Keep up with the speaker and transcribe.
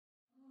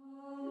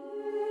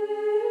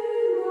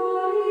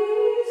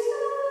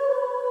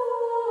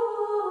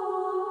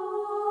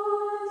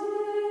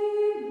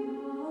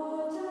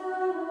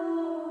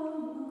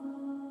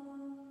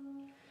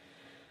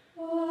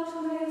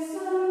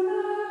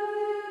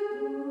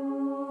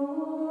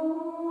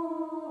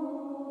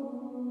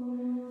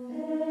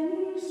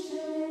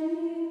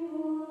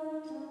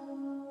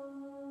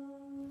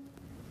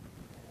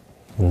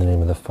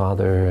the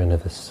Father, and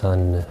of the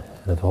Son, and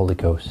of the Holy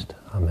Ghost.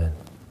 Amen.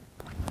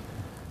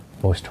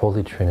 Most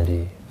Holy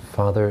Trinity,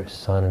 Father,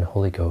 Son, and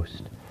Holy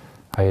Ghost,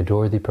 I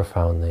adore Thee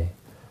profoundly.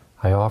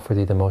 I offer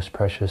Thee the most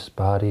precious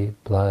body,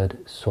 blood,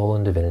 soul,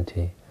 and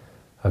divinity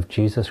of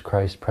Jesus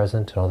Christ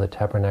present in all the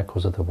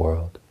tabernacles of the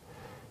world,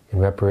 in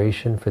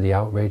reparation for the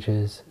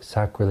outrages,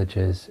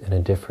 sacrileges, and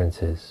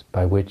indifferences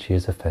by which He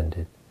is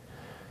offended,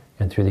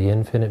 and through the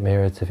infinite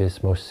merits of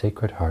His most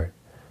sacred heart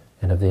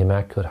and of the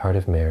Immaculate Heart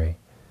of Mary,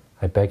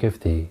 I beg of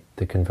Thee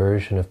the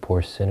conversion of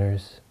poor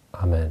sinners.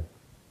 Amen.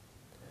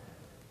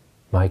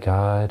 My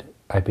God,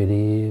 I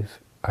believe,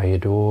 I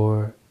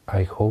adore,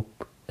 I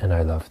hope, and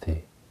I love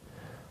Thee.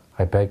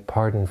 I beg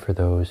pardon for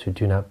those who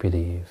do not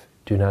believe,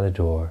 do not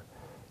adore,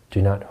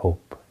 do not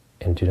hope,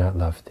 and do not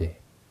love Thee.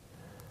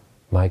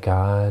 My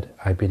God,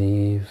 I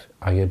believe,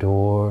 I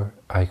adore,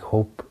 I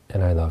hope,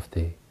 and I love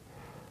Thee.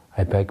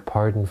 I beg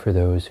pardon for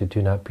those who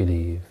do not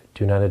believe,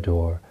 do not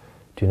adore,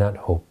 do not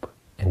hope,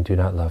 and do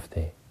not love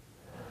Thee.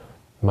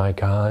 My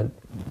God,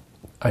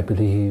 I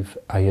believe,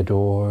 I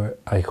adore,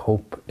 I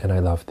hope, and I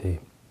love Thee.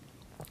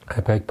 I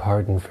beg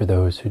pardon for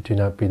those who do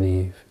not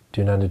believe,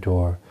 do not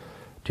adore,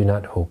 do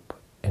not hope,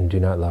 and do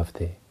not love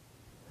Thee.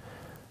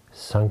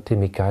 Sancte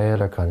Michael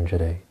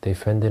Arcangele,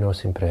 defende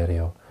nos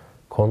imperio,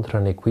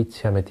 contra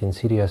nequitiam et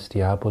insidias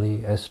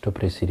diaboli esto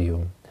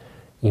presidium,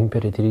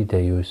 imperitiri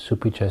Deus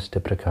supplices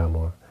te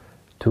precamur,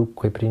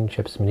 tuque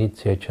princeps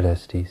militiae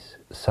celestis,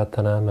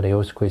 Satanam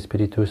reusque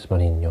spiritus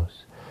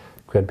malignos,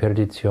 quid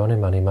perditionem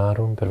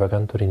animarum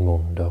pervagantur in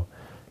mundo,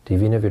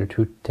 divina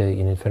virtute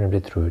in infernum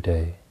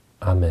detrude.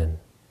 Amen.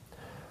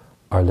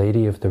 Our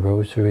Lady of the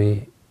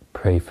Rosary,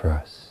 pray for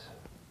us.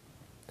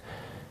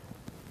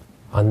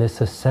 On this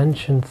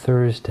Ascension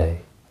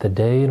Thursday, the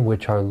day in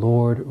which our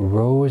Lord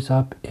rose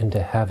up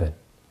into heaven,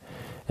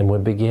 and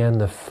when began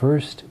the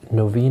first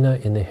novena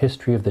in the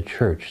history of the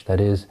Church,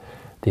 that is,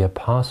 the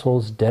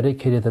apostles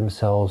dedicated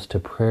themselves to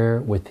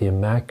prayer with the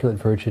Immaculate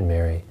Virgin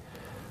Mary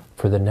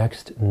for the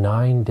next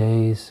 9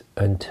 days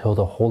until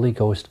the Holy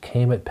Ghost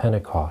came at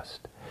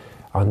Pentecost.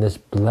 On this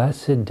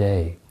blessed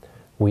day,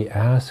 we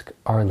ask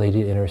Our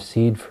Lady to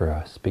intercede for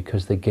us,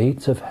 because the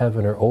gates of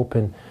heaven are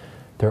open.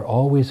 They're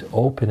always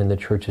open in the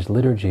Church's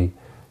liturgy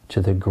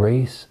to the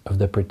grace of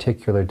the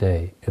particular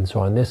day. And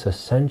so on this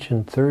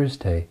Ascension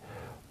Thursday,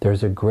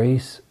 there's a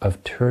grace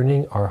of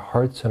turning our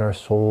hearts and our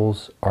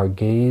souls, our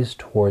gaze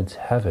towards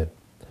heaven.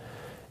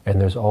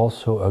 And there's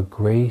also a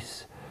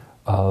grace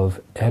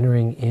of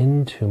entering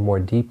into more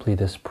deeply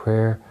this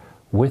prayer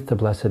with the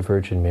Blessed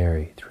Virgin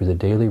Mary through the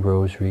daily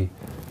rosary,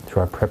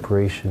 through our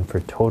preparation for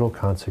total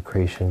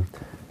consecration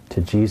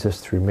to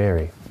Jesus through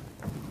Mary.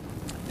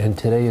 And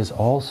today is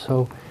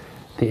also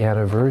the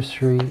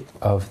anniversary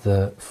of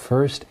the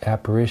first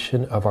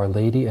apparition of Our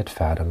Lady at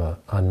Fatima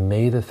on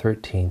May the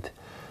 13th,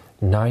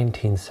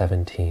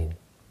 1917.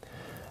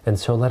 And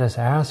so let us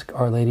ask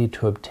Our Lady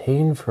to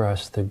obtain for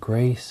us the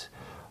grace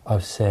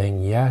of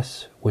saying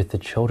yes with the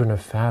children of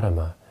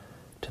Fatima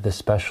to the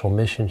special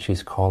mission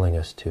she's calling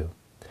us to.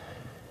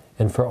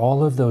 And for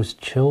all of those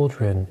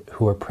children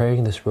who are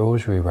praying this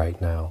rosary right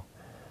now,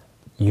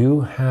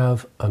 you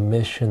have a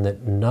mission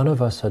that none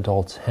of us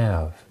adults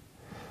have.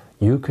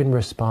 You can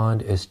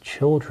respond as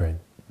children,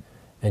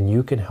 and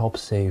you can help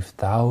save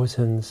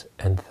thousands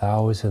and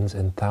thousands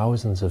and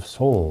thousands of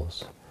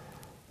souls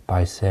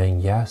by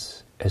saying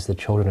yes as the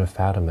children of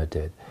Fatima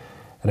did.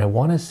 And I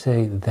want to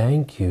say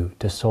thank you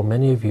to so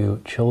many of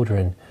you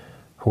children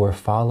who are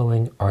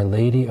following Our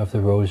Lady of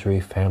the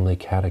Rosary Family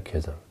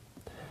Catechism.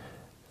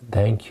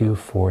 Thank you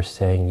for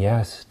saying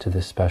yes to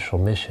this special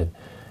mission.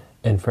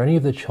 And for any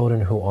of the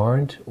children who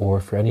aren't,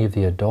 or for any of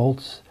the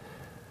adults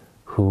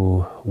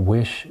who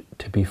wish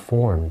to be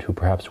formed, who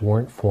perhaps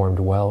weren't formed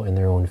well in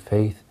their own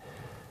faith,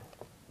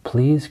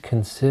 please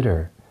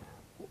consider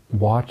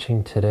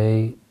watching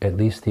today at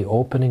least the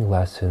opening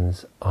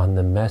lessons on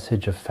the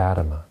message of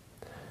Fatima,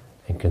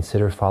 and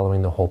consider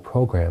following the whole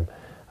program.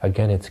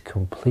 Again, it's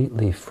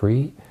completely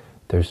free.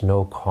 There's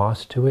no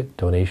cost to it.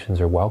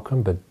 Donations are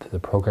welcome, but the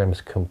program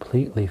is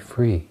completely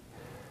free.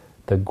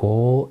 The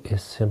goal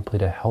is simply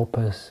to help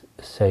us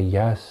say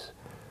yes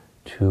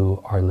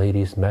to Our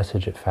Lady's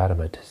message at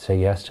Fatima, to say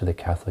yes to the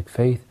Catholic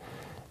faith.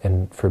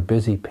 And for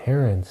busy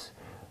parents,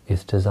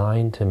 it's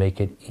designed to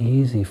make it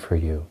easy for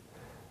you.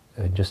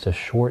 Just a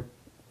short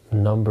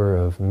number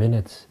of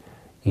minutes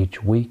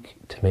each week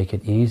to make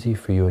it easy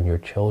for you and your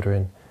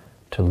children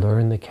to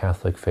learn the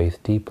Catholic faith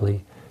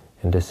deeply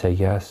and to say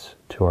yes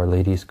to Our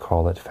Lady's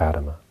call at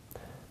Fatima.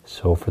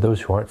 So for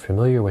those who aren't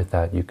familiar with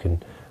that, you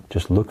can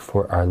just look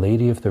for Our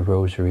Lady of the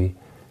Rosary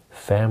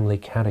Family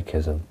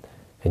Catechism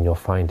and you'll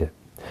find it.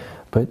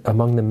 But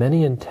among the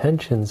many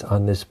intentions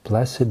on this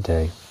blessed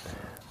day,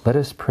 let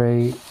us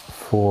pray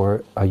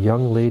for a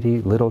young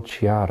lady, little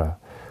Chiara,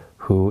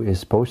 who is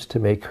supposed to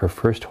make her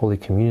first Holy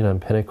Communion on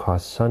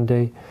Pentecost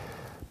Sunday,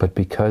 but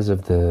because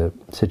of the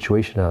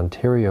situation in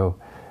Ontario,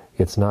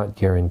 it's not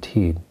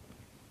guaranteed.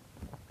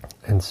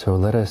 And so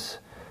there's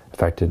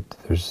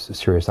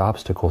serious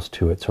obstacles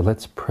to it. So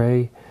let's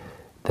pray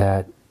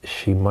that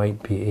she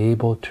might be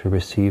able to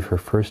receive her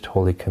first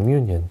Holy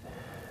Communion.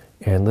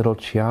 And little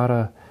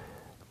Chiara,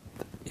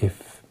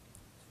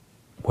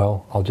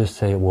 I'll just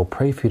say we'll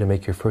pray for you to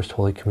make your first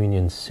Holy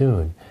Communion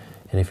soon.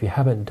 And if you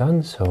haven't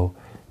done so,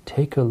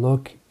 take a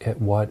look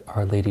at what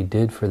Our Lady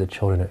did for the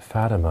children at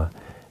Fatima,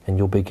 and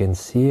you'll begin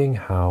seeing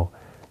how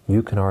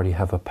you can already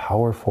have a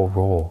powerful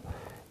role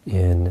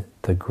in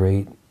the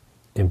great,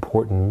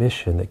 important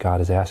mission that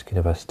God is asking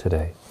of us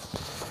today.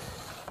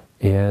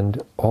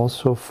 And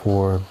also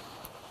for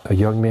a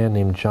young man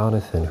named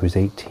Jonathan, who's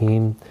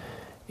 18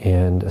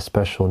 and a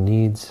special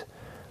needs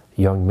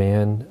young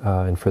man,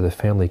 and for the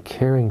family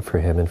caring for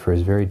him and for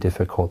his very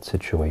difficult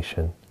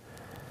situation.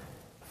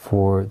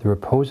 For the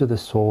repose of the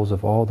souls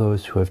of all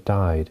those who have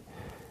died,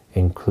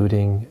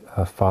 including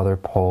Father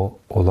Paul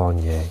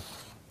Olonye.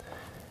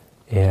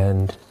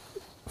 And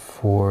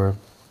for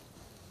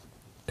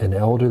an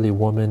elderly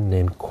woman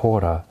named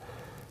Cora,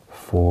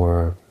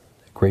 for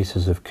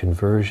graces of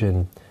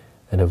conversion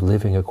and of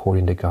living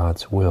according to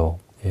God's will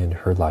in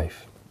her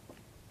life.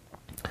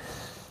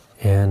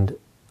 And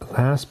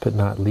last but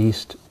not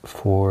least,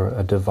 for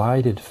a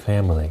divided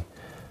family.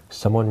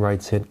 Someone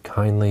writes in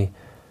kindly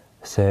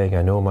saying,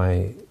 I know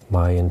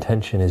my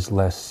intention is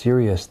less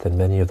serious than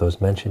many of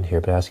those mentioned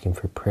here, but asking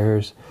for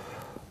prayers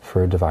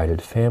for a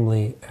divided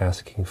family,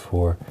 asking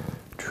for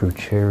true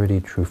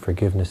charity, true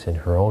forgiveness in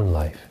her own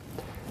life.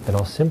 And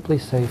I'll simply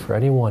say, for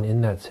anyone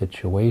in that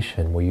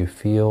situation where you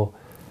feel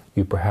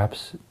you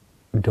perhaps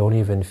don't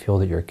even feel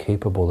that you're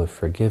capable of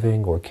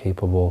forgiving or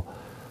capable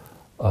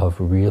of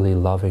really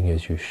loving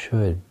as you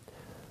should,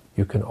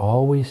 you can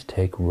always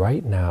take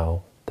right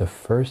now the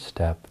first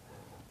step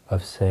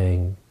of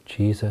saying,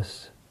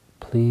 Jesus,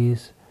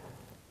 please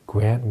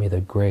grant me the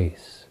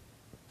grace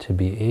to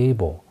be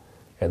able,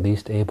 at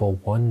least able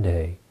one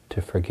day,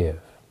 to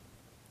forgive.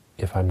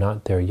 If I'm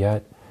not there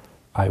yet,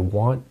 I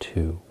want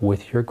to,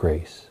 with your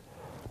grace,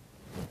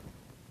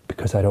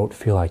 because I don't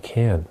feel I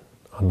can.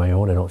 On my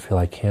own, I don't feel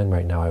I can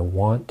right now. I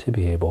want to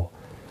be able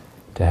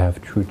to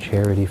have true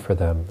charity for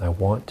them. I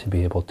want to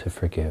be able to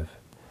forgive.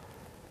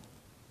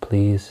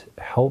 Please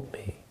help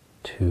me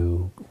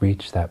to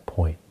reach that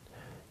point.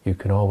 You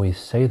can always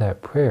say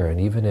that prayer, and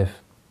even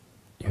if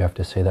you have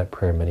to say that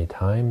prayer many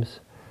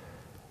times,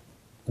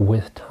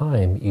 with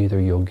time, either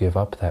you'll give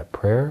up that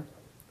prayer,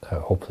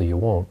 hopefully you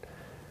won't,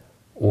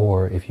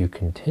 or if you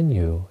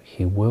continue,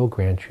 He will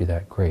grant you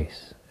that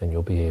grace, and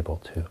you'll be able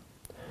to.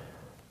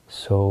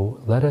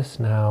 So let us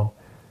now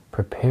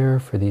prepare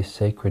for these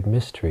sacred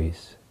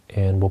mysteries,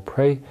 and we'll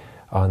pray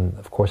on,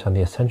 of course, on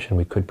the Ascension.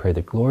 We could pray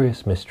the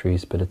glorious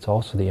mysteries, but it's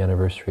also the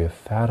anniversary of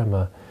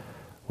Fatima,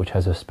 which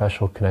has a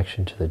special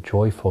connection to the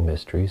joyful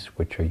mysteries,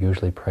 which are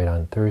usually prayed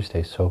on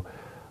Thursday. So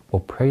we'll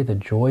pray the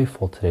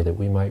joyful today, that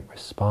we might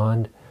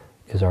respond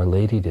as Our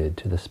Lady did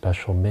to the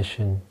special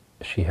mission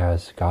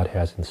God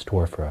has in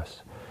store for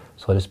us.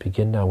 So let us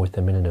begin now with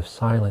a minute of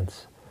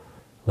silence,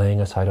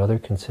 laying aside other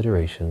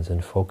considerations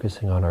and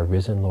focusing on our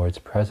risen Lord's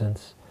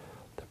presence,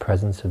 the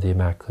presence of the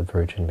Immaculate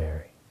Virgin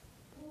Mary.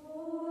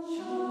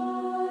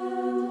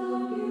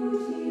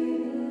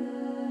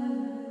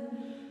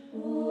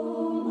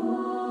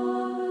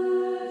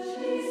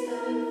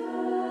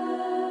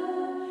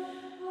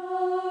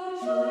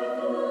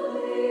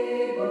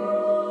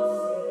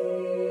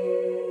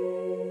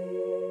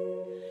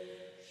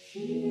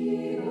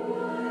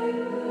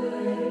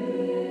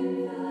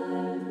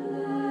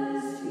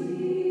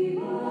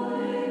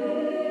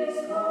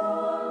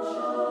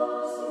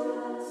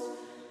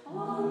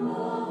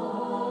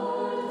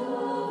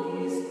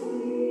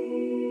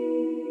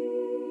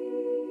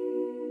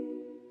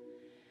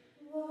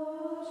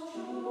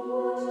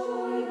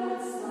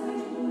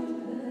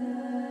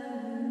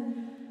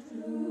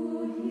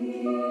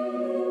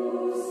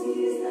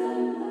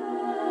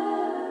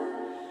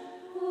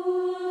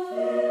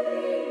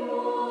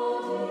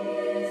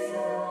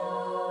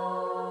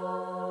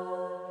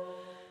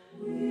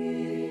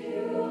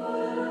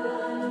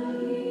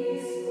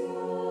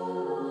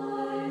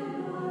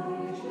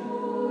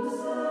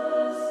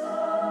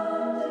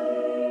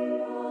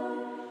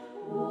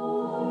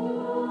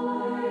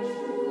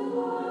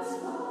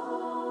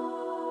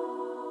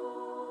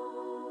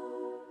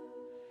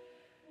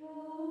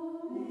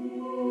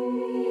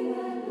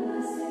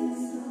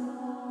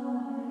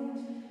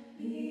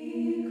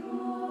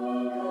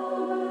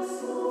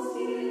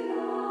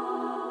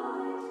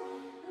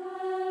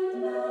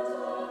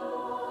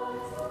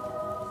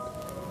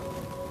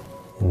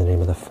 In the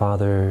name of the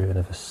Father, and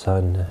of the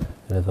Son,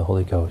 and of the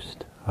Holy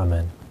Ghost.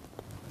 Amen.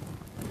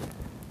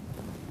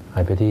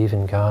 I believe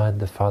in God,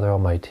 the Father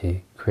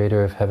Almighty,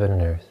 creator of heaven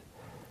and earth,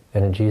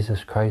 and in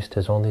Jesus Christ,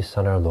 His only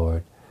Son, our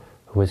Lord,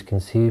 who was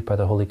conceived by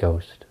the Holy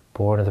Ghost,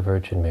 born of the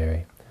Virgin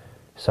Mary,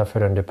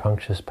 suffered under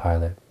Pontius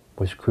Pilate,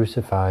 was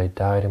crucified,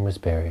 died, and was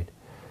buried.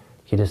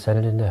 He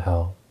descended into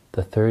hell.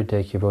 The third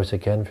day He rose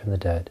again from the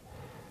dead.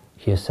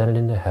 He ascended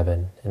into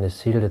heaven, and is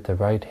seated at the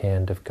right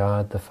hand of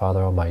God, the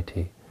Father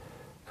Almighty.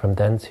 From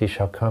thence He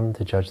shall come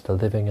to judge the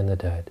living and the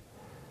dead.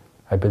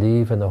 I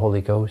believe in the Holy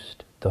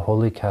Ghost, the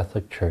Holy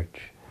Catholic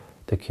Church,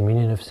 the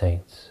communion of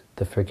saints,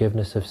 the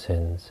forgiveness of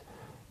sins,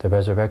 the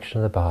resurrection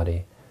of the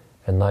body,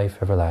 and life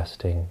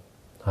everlasting.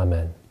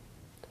 Amen.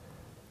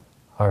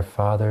 Our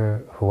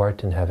Father, who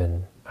art in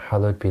heaven,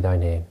 hallowed be thy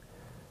name.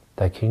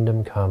 Thy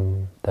kingdom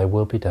come, thy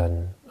will be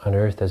done, on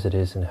earth as it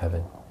is in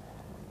heaven.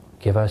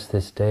 Give us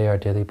this day our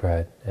daily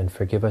bread, and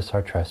forgive us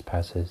our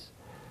trespasses,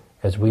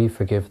 as we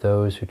forgive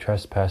those who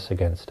trespass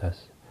against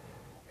us.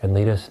 And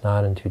lead us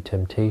not into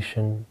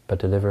temptation, but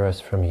deliver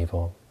us from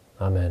evil.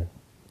 Amen.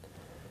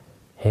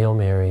 Hail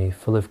Mary,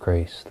 full of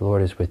grace, the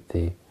Lord is with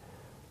thee.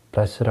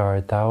 Blessed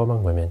art thou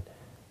among women,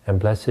 and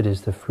blessed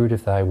is the fruit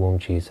of thy womb,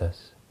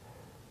 Jesus.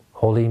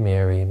 Holy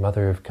Mary,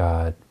 Mother of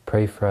God,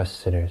 pray for us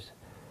sinners,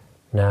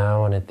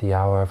 now and at the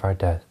hour of our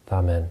death.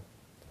 Amen.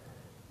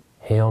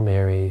 Hail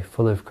Mary,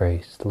 full of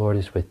grace, the Lord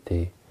is with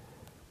thee.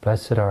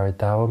 Blessed art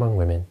thou among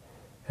women,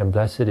 and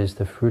blessed is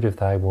the fruit of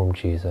thy womb,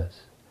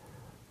 Jesus.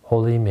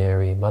 Holy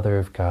Mary, Mother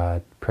of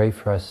God, pray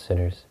for us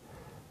sinners,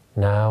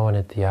 now and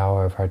at the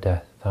hour of our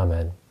death.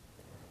 Amen.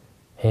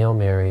 Hail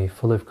Mary,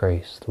 full of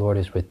grace, the Lord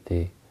is with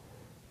thee.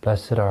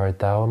 Blessed art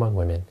thou among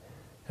women,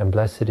 and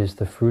blessed is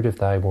the fruit of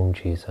thy womb,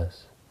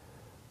 Jesus.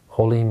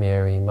 Holy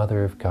Mary,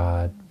 Mother of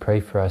God, pray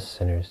for us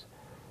sinners,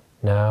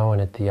 now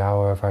and at the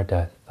hour of our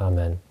death.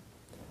 Amen.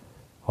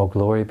 All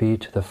glory be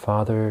to the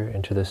Father,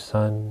 and to the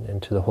Son,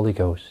 and to the Holy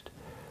Ghost,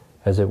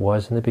 as it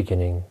was in the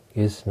beginning,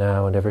 is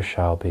now, and ever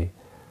shall be,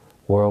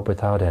 world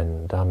without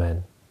end.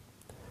 Amen.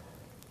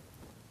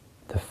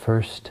 The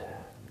first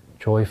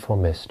joyful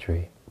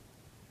mystery,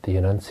 the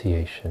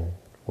Annunciation.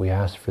 We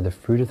ask for the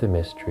fruit of the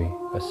mystery,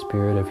 a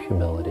spirit of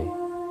humility.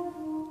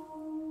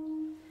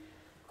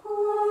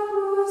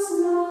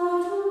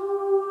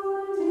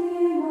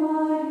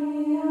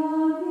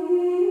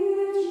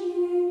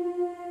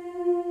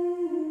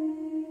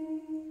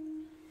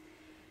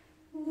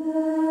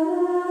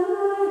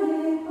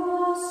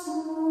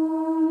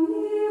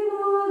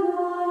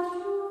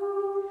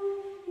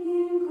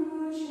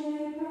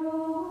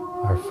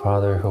 Our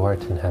Father, who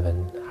art in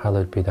heaven,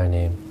 hallowed be thy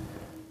name.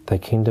 Thy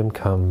kingdom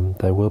come,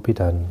 thy will be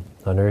done,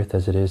 on earth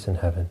as it is in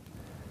heaven.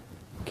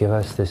 Give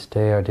us this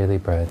day our daily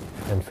bread,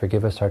 and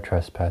forgive us our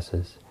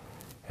trespasses,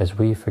 as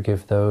we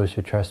forgive those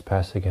who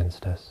trespass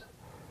against us.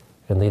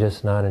 And lead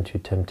us not into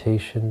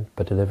temptation,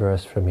 but deliver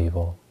us from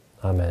evil.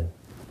 Amen.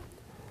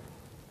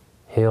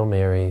 Hail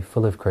Mary,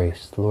 full of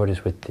grace, the Lord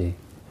is with thee.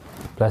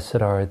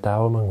 Blessed art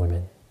thou among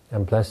women,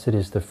 and blessed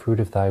is the fruit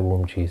of thy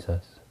womb,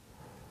 Jesus.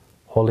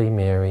 Holy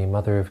Mary,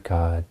 Mother of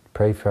God,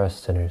 pray for us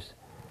sinners,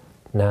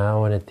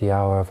 now and at the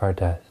hour of our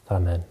death.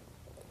 Amen.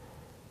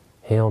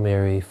 Hail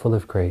Mary, full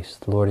of grace,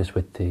 the Lord is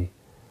with thee.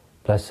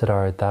 Blessed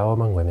art thou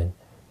among women,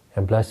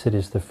 and blessed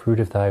is the fruit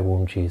of thy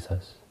womb,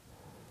 Jesus.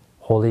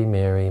 Holy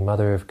Mary,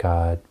 Mother of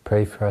God,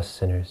 pray for us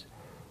sinners,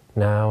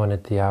 now and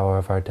at the hour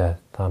of our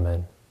death.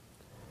 Amen.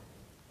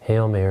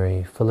 Hail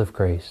Mary, full of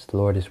grace, the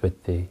Lord is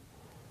with thee.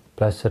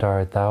 Blessed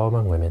art thou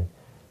among women,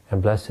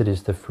 and blessed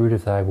is the fruit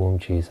of thy womb,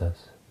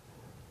 Jesus.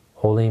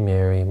 Holy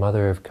Mary,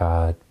 Mother of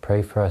God,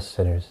 pray for us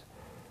sinners,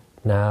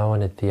 now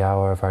and at the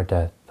hour of our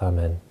death.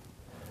 Amen.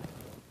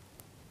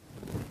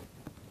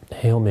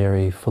 Hail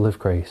Mary, full of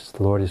grace,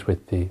 the Lord is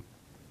with thee.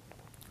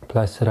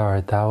 Blessed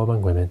art thou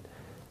among women,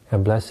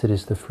 and blessed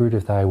is the fruit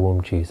of thy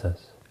womb,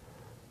 Jesus.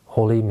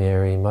 Holy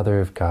Mary, Mother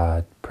of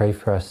God, pray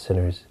for us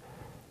sinners,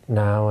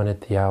 now and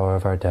at the hour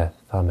of our death.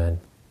 Amen.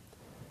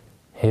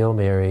 Hail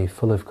Mary,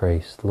 full of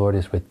grace, the Lord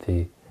is with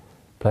thee.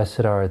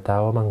 Blessed art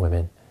thou among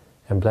women,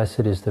 and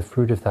blessed is the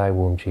fruit of thy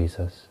womb,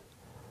 Jesus.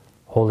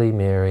 Holy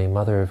Mary,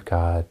 Mother of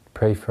God,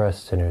 pray for us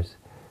sinners,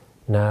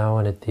 now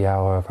and at the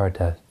hour of our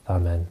death.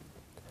 Amen.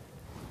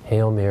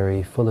 Hail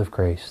Mary, full of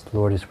grace, the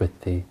Lord is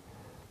with thee.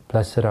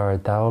 Blessed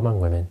art thou among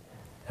women,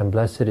 and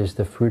blessed is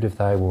the fruit of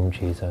thy womb,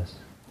 Jesus.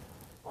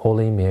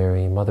 Holy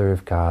Mary, Mother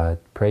of God,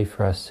 pray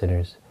for us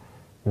sinners,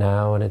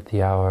 now and at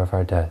the hour of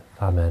our death.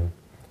 Amen.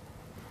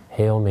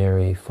 Hail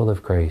Mary, full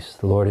of grace,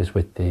 the Lord is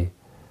with thee.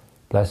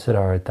 Blessed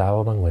art thou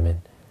among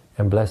women,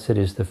 and blessed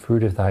is the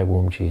fruit of thy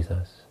womb,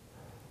 Jesus.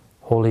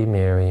 Holy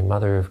Mary,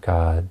 Mother of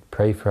God,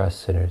 pray for us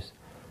sinners,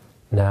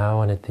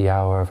 now and at the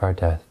hour of our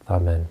death.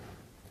 Amen.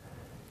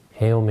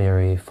 Hail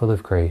Mary, full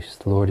of grace,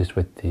 the Lord is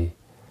with thee.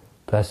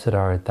 Blessed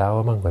art thou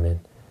among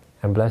women,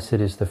 and blessed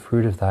is the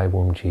fruit of thy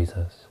womb,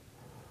 Jesus.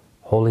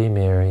 Holy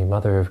Mary,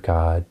 Mother of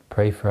God,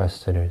 pray for us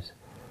sinners,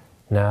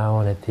 now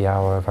and at the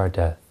hour of our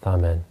death.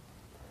 Amen.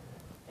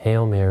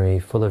 Hail Mary,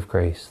 full of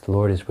grace, the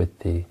Lord is with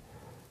thee.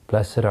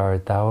 Blessed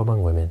art thou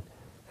among women,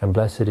 and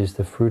blessed is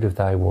the fruit of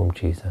thy womb,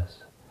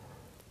 Jesus.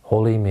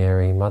 Holy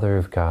Mary, Mother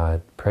of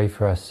God, pray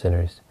for us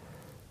sinners,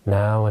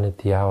 now and at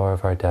the hour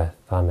of our death.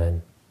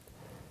 Amen.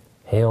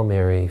 Hail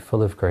Mary,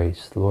 full of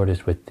grace, the Lord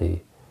is with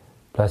thee.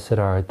 Blessed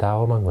art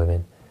thou among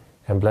women,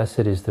 and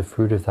blessed is the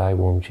fruit of thy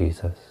womb,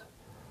 Jesus.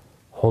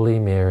 Holy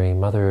Mary,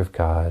 Mother of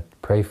God,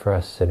 pray for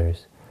us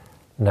sinners,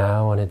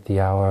 now and at the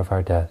hour of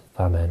our death.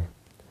 Amen.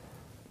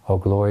 All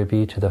glory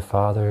be to the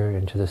Father,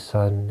 and to the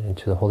Son, and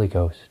to the Holy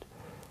Ghost,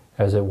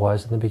 as it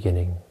was in the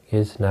beginning,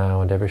 is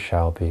now, and ever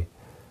shall be,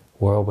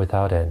 world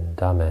without end.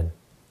 Amen.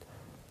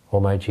 O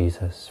my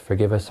Jesus,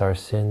 forgive us our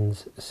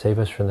sins, save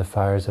us from the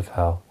fires of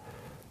hell,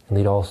 and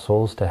lead all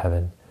souls to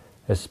heaven,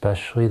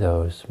 especially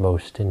those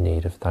most in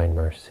need of thy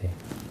mercy.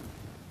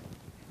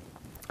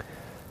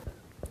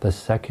 The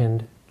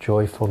second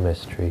joyful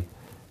mystery,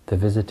 the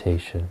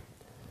Visitation.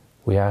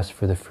 We ask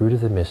for the fruit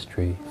of the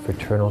mystery,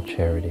 fraternal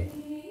charity.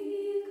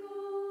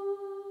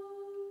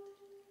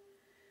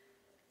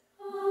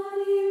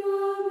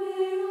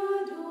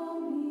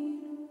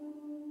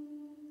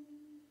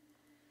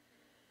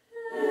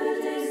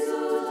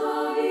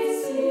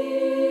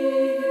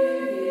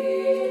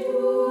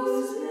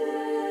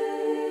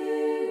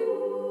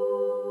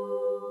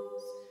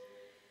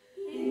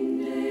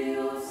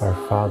 Our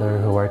Father,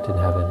 who art in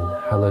heaven,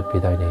 hallowed be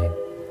thy name.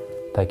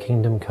 Thy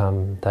kingdom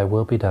come, thy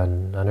will be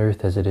done, on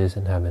earth as it is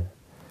in heaven.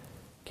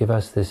 Give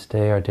us this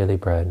day our daily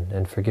bread,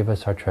 and forgive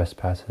us our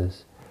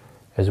trespasses,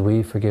 as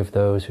we forgive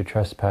those who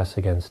trespass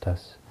against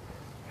us.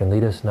 And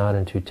lead us not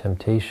into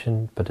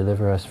temptation, but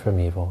deliver us from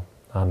evil.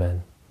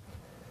 Amen.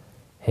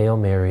 Hail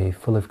Mary,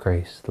 full of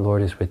grace, the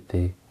Lord is with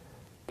thee.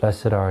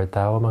 Blessed art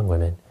thou among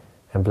women,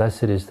 and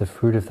blessed is the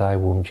fruit of thy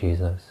womb,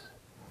 Jesus.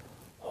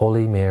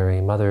 Holy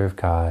Mary, Mother of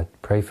God,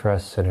 pray for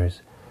us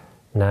sinners,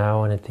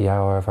 now and at the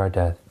hour of our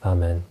death.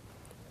 Amen.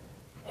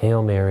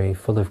 Hail Mary,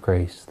 full of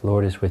grace, the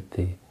Lord is with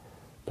thee.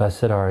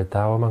 Blessed art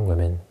thou among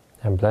women,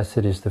 and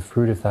blessed is the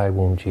fruit of thy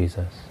womb,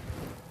 Jesus.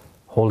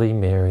 Holy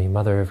Mary,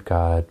 Mother of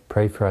God,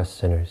 pray for us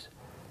sinners,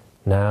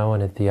 now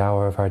and at the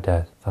hour of our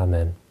death.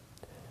 Amen.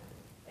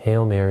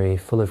 Hail Mary,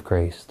 full of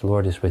grace, the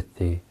Lord is with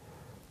thee.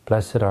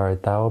 Blessed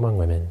art thou among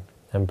women,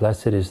 and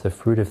blessed is the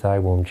fruit of thy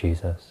womb,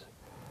 Jesus.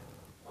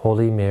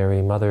 Holy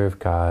Mary, Mother of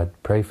God,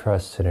 pray for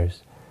us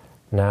sinners,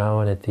 now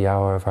and at the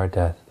hour of our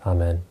death.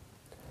 Amen.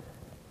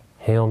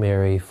 Hail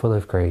Mary, full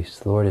of grace,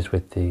 the Lord is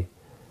with thee.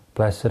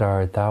 Blessed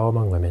art thou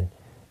among women,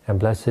 and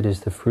blessed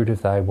is the fruit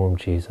of thy womb,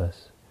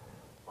 Jesus.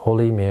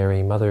 Holy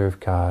Mary, Mother of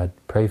God,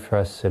 pray for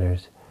us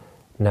sinners,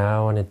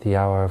 now and at the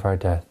hour of our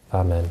death.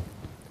 Amen.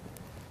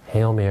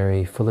 Hail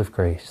Mary, full of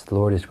grace, the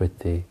Lord is with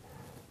thee.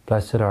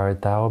 Blessed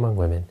art thou among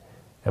women,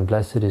 and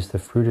blessed is the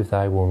fruit of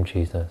thy womb,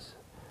 Jesus.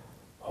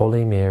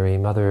 Holy Mary,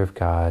 Mother of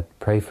God,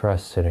 pray for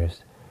us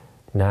sinners,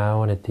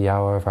 now and at the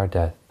hour of our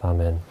death.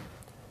 Amen.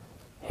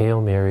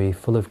 Hail Mary,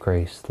 full of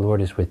grace, the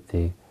Lord is with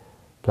thee.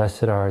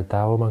 Blessed art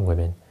thou among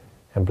women,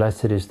 and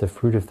blessed is the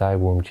fruit of thy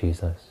womb,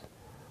 Jesus.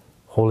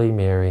 Holy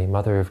Mary,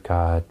 Mother of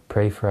God,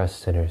 pray for us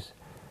sinners,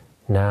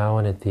 now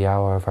and at the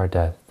hour of our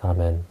death.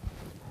 Amen.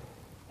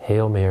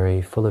 Hail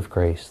Mary, full of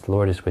grace, the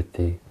Lord is with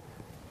thee.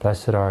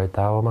 Blessed art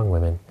thou among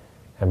women,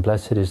 and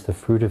blessed is the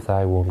fruit of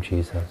thy womb,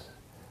 Jesus.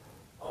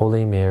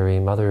 Holy Mary,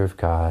 Mother of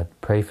God,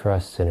 pray for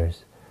us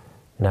sinners,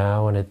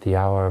 now and at the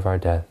hour of our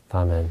death.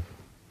 Amen.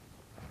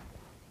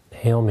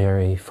 Hail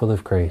Mary, full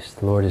of grace,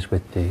 the Lord is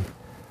with thee.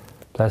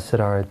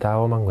 Blessed art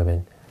thou among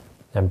women,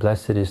 and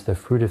blessed is the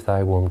fruit of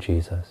thy womb,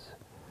 Jesus.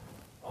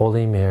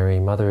 Holy Mary,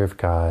 Mother of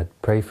God,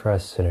 pray for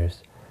us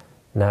sinners,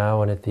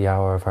 now and at the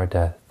hour of our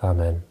death.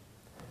 Amen.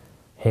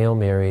 Hail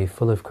Mary,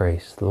 full of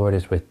grace, the Lord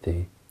is with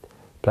thee.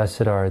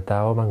 Blessed art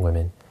thou among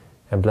women,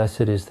 and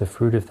blessed is the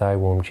fruit of thy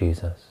womb,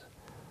 Jesus.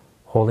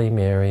 Holy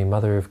Mary,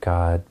 Mother of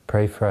God,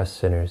 pray for us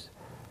sinners,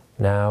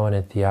 now and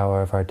at the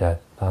hour of our death.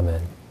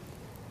 Amen.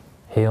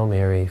 Hail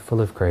Mary, full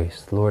of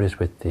grace, the Lord is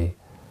with thee.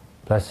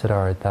 Blessed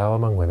art thou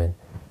among women,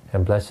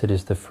 and blessed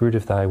is the fruit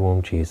of thy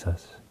womb,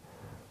 Jesus.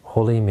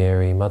 Holy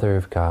Mary, Mother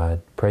of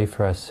God, pray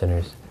for us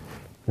sinners,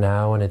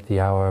 now and at the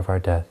hour of our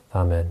death.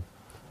 Amen.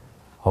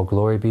 All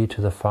glory be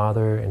to the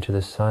Father, and to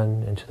the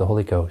Son, and to the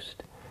Holy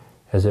Ghost,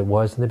 as it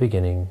was in the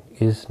beginning,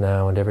 is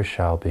now, and ever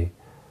shall be,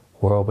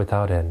 world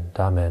without end.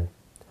 Amen.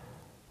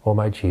 O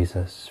my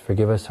Jesus,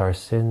 forgive us our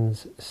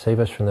sins,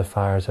 save us from the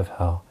fires of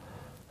hell,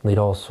 and lead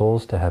all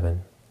souls to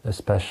heaven,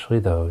 especially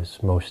those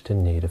most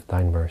in need of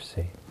thine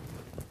mercy.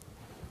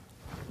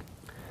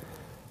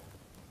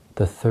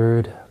 The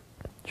third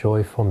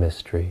joyful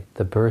mystery,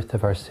 the birth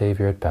of our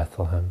Savior at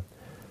Bethlehem.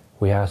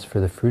 We ask for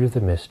the fruit of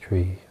the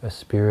mystery, a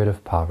spirit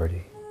of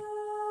poverty.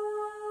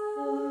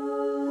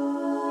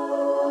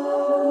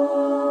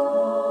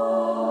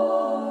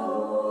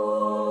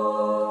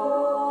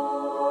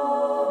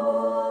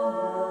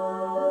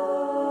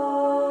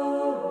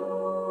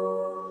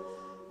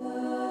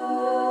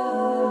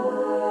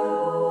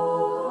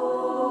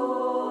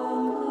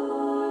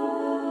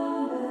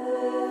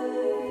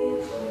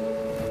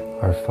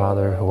 Our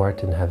Father, who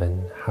art in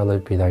heaven,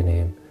 hallowed be thy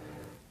name.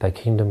 Thy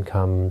kingdom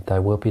come, thy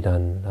will be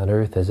done, on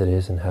earth as it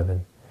is in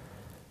heaven.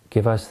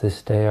 Give us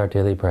this day our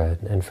daily bread,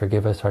 and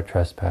forgive us our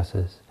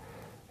trespasses,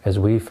 as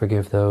we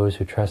forgive those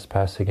who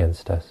trespass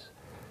against us.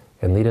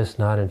 And lead us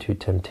not into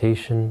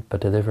temptation,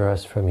 but deliver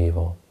us from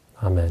evil.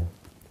 Amen.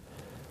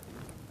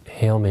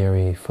 Hail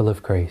Mary, full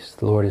of grace,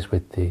 the Lord is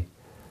with thee.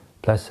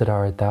 Blessed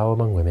art thou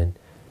among women,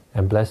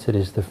 and blessed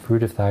is the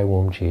fruit of thy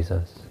womb,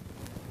 Jesus.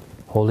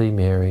 Holy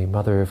Mary,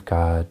 Mother of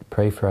God,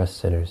 pray for us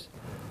sinners,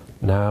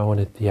 now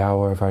and at the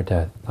hour of our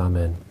death.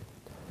 Amen.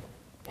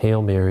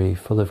 Hail Mary,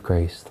 full of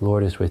grace, the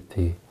Lord is with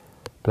thee.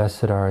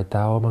 Blessed art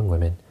thou among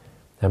women,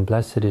 and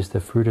blessed is the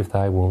fruit of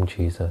thy womb,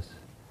 Jesus.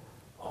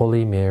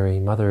 Holy Mary,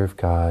 Mother of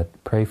God,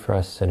 pray for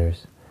us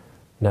sinners,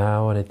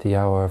 now and at the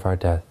hour of our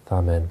death.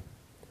 Amen.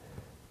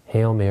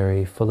 Hail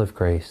Mary, full of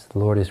grace, the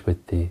Lord is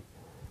with thee.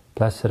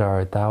 Blessed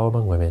art thou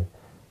among women,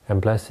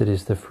 and blessed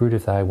is the fruit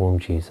of thy womb,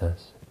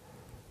 Jesus.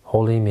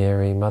 Holy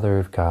Mary, Mother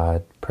of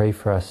God, pray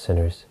for us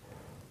sinners,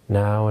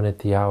 now and at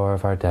the hour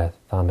of our death.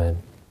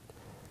 Amen.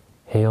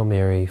 Hail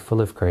Mary,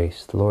 full of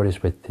grace, the Lord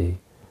is with thee.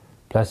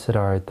 Blessed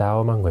art thou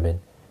among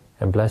women,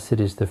 and blessed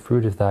is the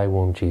fruit of thy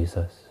womb,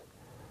 Jesus.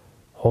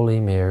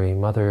 Holy Mary,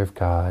 Mother of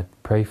God,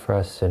 pray for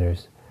us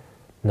sinners,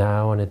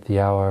 now and at the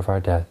hour of our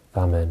death.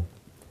 Amen.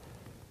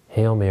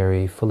 Hail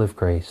Mary, full of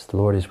grace, the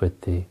Lord is with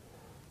thee.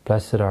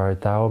 Blessed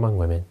art thou among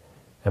women,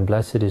 and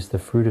blessed is the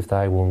fruit of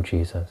thy womb,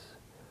 Jesus.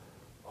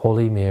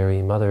 Holy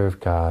Mary, Mother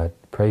of God,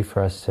 pray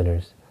for us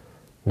sinners,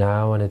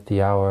 now and at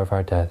the hour of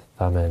our death.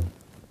 Amen.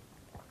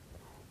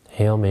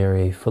 Hail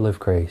Mary, full of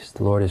grace,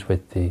 the Lord is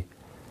with thee.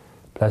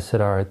 Blessed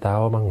art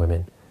thou among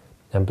women,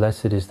 and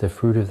blessed is the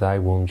fruit of thy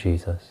womb,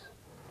 Jesus.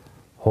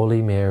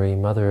 Holy Mary,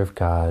 Mother of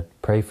God,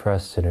 pray for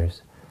us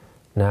sinners,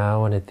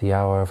 now and at the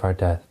hour of our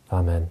death.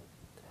 Amen.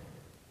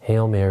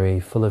 Hail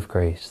Mary, full of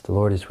grace, the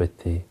Lord is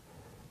with thee.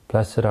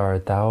 Blessed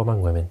art thou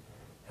among women,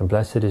 and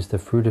blessed is the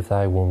fruit of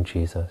thy womb,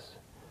 Jesus.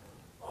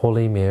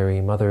 Holy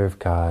Mary, Mother of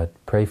God,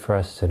 pray for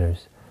us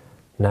sinners,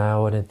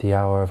 now and at the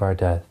hour of our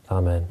death.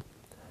 Amen.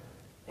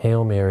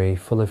 Hail Mary,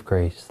 full of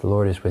grace, the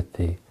Lord is with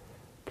thee.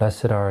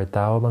 Blessed art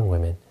thou among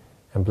women,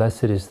 and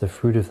blessed is the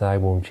fruit of thy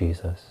womb,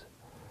 Jesus.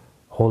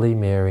 Holy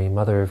Mary,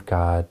 Mother of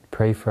God,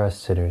 pray for us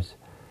sinners,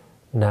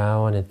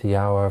 now and at the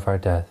hour of our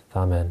death.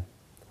 Amen.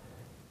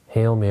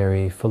 Hail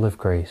Mary, full of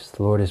grace,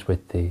 the Lord is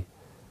with thee.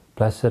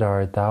 Blessed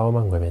art thou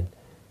among women,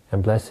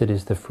 and blessed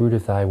is the fruit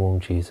of thy womb,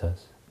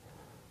 Jesus.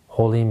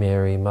 Holy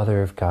Mary,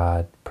 Mother of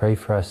God, pray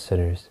for us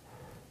sinners,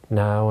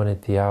 now and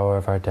at the hour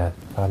of our death.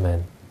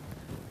 Amen.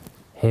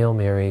 Hail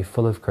Mary,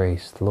 full of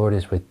grace, the Lord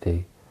is with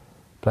thee.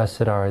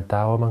 Blessed art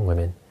thou among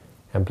women,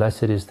 and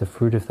blessed is the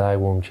fruit of thy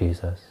womb,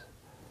 Jesus.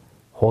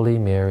 Holy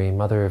Mary,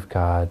 Mother of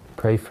God,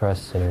 pray for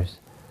us sinners,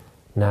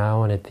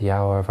 now and at the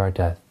hour of our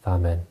death.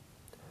 Amen.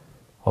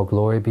 All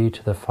glory be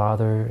to the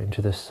Father, and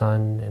to the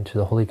Son, and to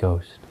the Holy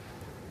Ghost,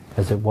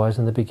 as it was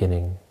in the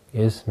beginning,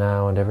 is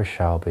now, and ever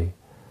shall be,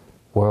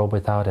 world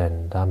without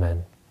end.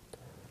 Amen.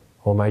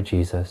 O my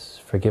Jesus,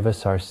 forgive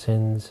us our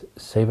sins,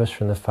 save us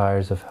from the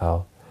fires of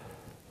hell,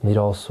 and lead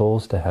all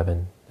souls to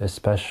heaven,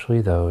 especially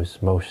those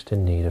most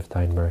in need of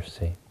thy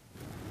mercy.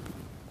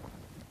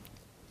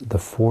 The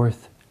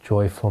fourth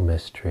joyful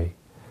mystery,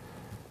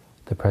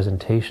 the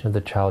presentation of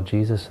the child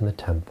Jesus in the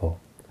temple.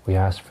 We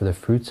ask for the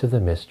fruits of the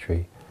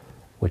mystery,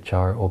 which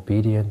are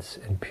obedience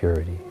and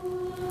purity.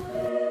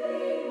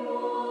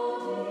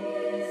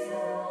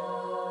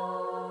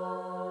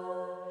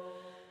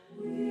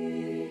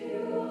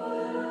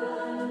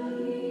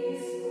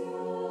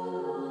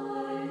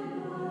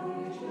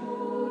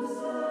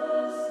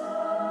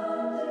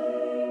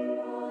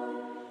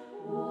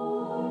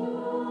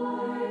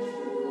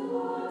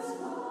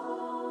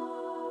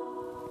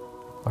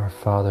 Our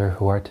Father,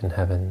 who art in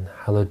heaven,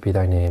 hallowed be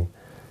thy name.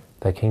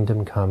 Thy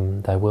kingdom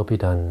come, thy will be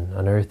done,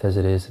 on earth as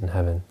it is in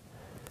heaven.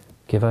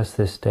 Give us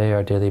this day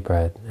our daily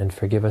bread, and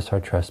forgive us our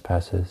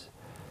trespasses,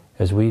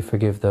 as we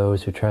forgive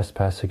those who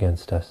trespass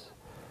against us.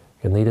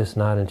 And lead us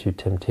not into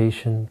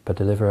temptation, but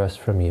deliver us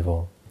from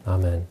evil.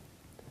 Amen.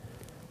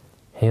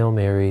 Hail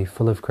Mary,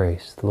 full of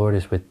grace, the Lord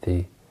is with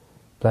thee.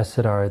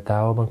 Blessed art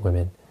thou among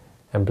women,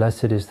 and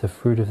blessed is the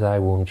fruit of thy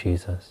womb,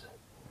 Jesus.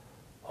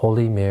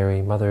 Holy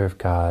Mary, Mother of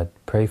God,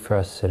 pray for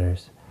us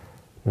sinners,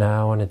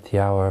 now and at the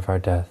hour of our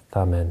death.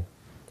 Amen.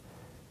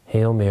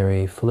 Hail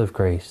Mary, full of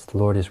grace, the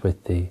Lord is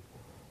with thee.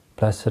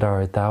 Blessed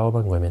art thou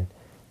among women,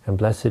 and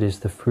blessed is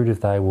the fruit of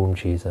thy womb,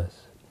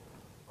 Jesus.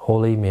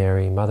 Holy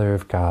Mary, Mother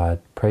of God,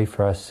 pray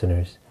for us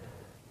sinners,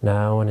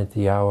 now and at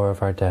the hour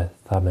of our death.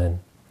 Amen.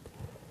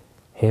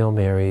 Hail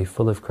Mary,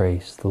 full of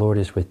grace, the Lord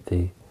is with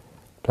thee.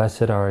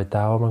 Blessed art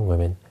thou among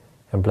women,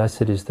 and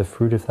blessed is the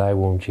fruit of thy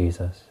womb,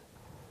 Jesus.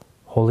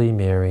 Holy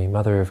Mary,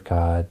 Mother of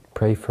God,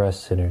 pray for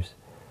us sinners,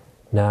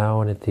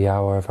 now and at the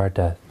hour of our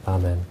death.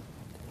 Amen.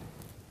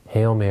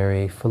 Hail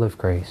Mary, full of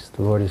grace,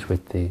 the Lord is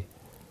with thee.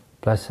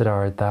 Blessed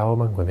art thou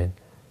among women,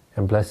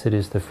 and blessed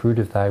is the fruit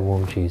of thy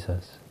womb,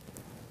 Jesus.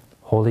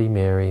 Holy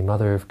Mary,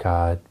 Mother of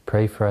God,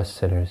 pray for us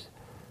sinners,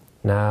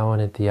 now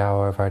and at the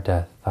hour of our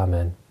death.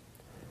 Amen.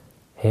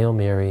 Hail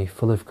Mary,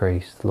 full of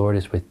grace, the Lord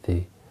is with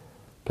thee.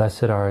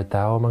 Blessed art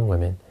thou among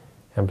women,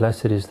 and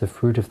blessed is the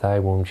fruit of thy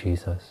womb,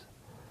 Jesus.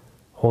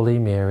 Holy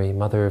Mary,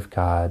 Mother of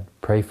God,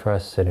 pray for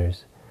us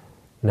sinners,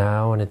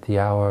 now and at the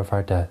hour of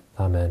our death.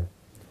 Amen.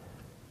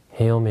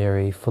 Hail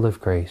Mary, full of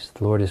grace,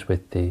 the Lord is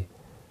with thee.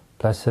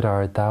 Blessed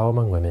art thou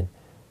among women,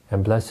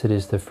 and blessed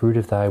is the fruit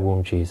of thy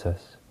womb,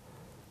 Jesus.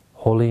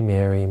 Holy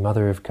Mary,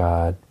 Mother of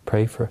God,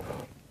 pray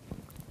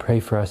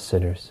for us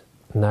sinners,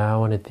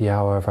 now and at the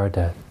hour of our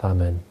death.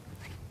 Amen.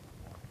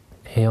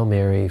 Hail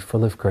Mary,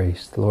 full of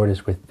grace, the Lord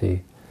is with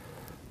thee.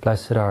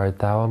 Blessed art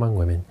thou among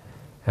women,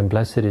 and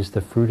blessed is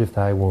the fruit of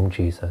thy womb,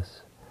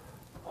 Jesus.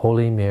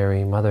 Holy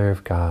Mary, Mother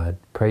of God,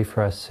 pray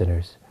for us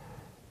sinners,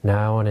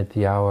 now and at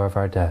the hour of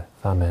our death.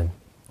 Amen.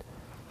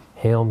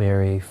 Hail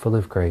Mary, full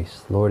of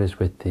grace, the Lord is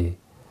with thee.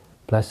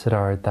 Blessed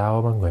art thou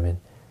among women,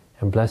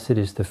 and blessed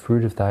is the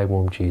fruit of thy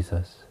womb,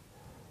 Jesus.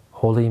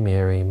 Holy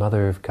Mary,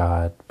 Mother of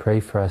God, pray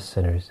for us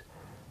sinners,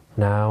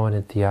 now and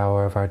at the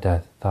hour of our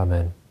death.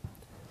 Amen.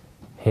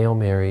 Hail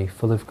Mary,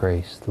 full of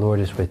grace, the Lord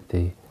is with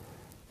thee.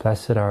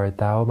 Blessed art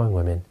thou among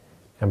women,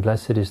 and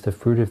blessed is the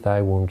fruit of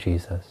thy womb,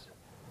 Jesus.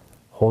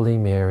 Holy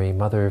Mary,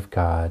 Mother of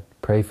God,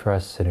 pray for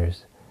us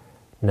sinners,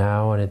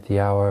 now and at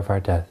the hour of our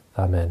death.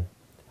 Amen.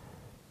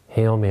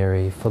 Hail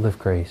Mary, full of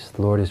grace,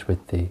 the Lord is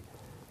with thee.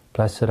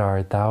 Blessed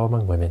art thou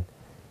among women,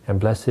 and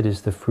blessed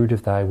is the fruit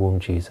of thy womb,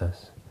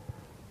 Jesus.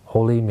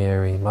 Holy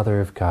Mary, Mother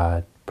of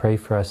God, pray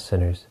for us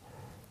sinners,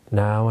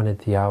 now and at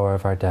the hour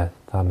of our death.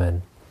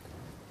 Amen.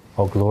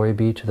 All glory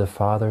be to the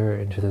Father,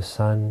 and to the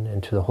Son,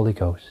 and to the Holy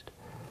Ghost,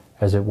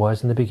 as it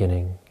was in the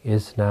beginning,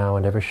 is now,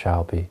 and ever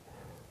shall be,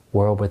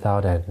 world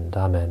without end.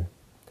 Amen.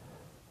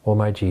 O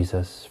my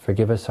Jesus,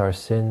 forgive us our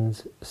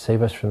sins,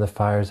 save us from the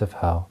fires of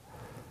hell,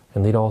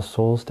 and lead all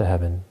souls to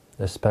heaven,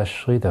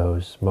 especially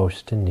those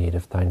most in need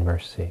of thine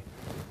mercy.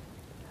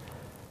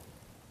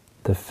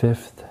 The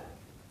fifth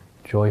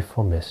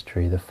joyful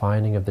mystery, the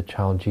finding of the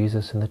child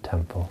Jesus in the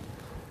temple.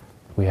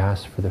 We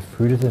ask for the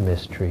fruit of the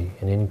mystery,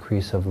 an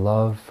increase of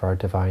love for our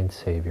divine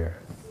Savior.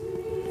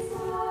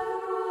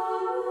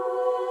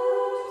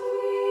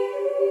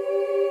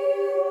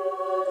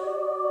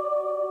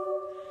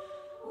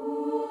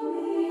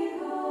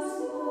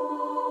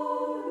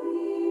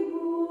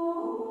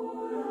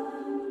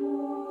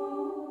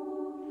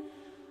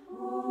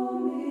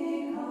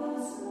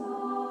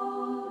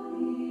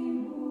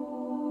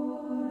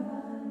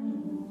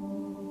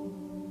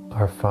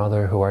 Our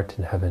Father, who art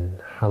in heaven,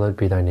 hallowed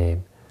be thy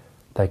name.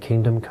 Thy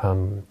kingdom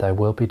come, thy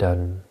will be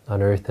done,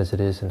 on earth as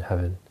it is in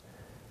heaven.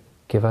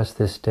 Give us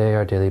this day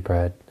our daily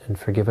bread, and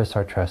forgive us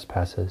our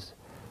trespasses,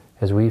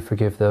 as we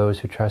forgive those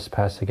who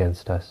trespass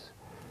against us.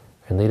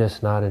 And lead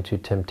us not into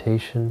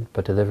temptation,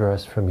 but deliver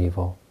us from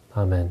evil.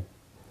 Amen.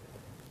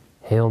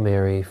 Hail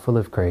Mary, full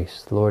of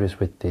grace, the Lord is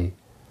with thee.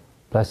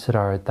 Blessed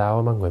art thou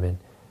among women,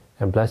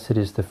 and blessed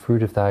is the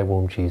fruit of thy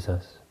womb,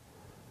 Jesus.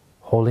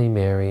 Holy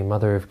Mary,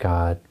 Mother of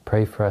God,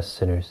 pray for us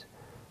sinners,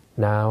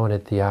 now and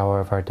at the hour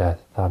of our death.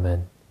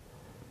 Amen.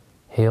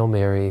 Hail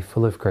Mary,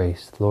 full of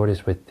grace, the Lord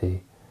is with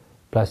thee.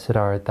 Blessed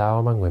art thou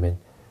among women,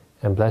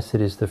 and blessed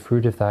is the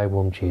fruit of thy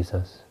womb,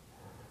 Jesus.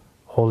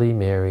 Holy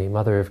Mary,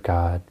 Mother of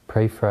God,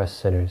 pray for us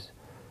sinners,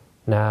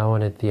 now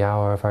and at the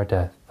hour of our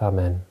death.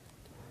 Amen.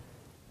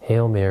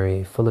 Hail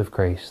Mary, full of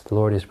grace, the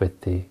Lord is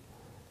with thee.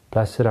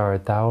 Blessed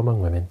art thou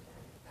among women,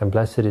 and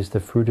blessed is the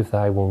fruit of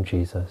thy womb,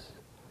 Jesus.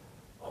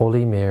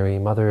 Holy Mary,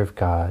 Mother of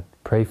God,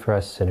 pray for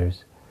us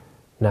sinners,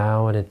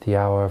 now and at the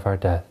hour of our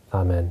death.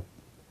 Amen.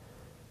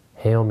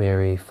 Hail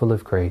Mary, full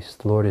of grace,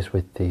 the Lord is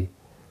with thee.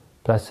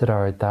 Blessed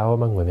art thou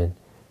among women,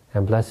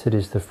 and blessed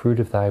is the fruit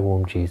of thy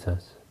womb,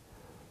 Jesus.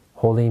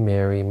 Holy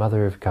Mary,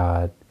 Mother of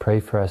God,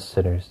 pray for us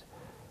sinners,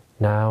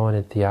 now and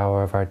at the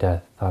hour of our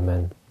death.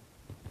 Amen.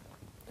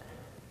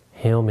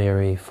 Hail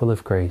Mary, full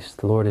of grace,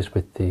 the Lord is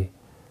with thee.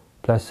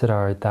 Blessed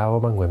art thou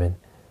among women,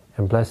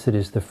 and blessed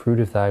is the fruit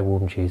of thy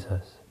womb,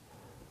 Jesus.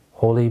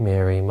 Holy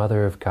Mary,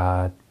 Mother of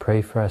God,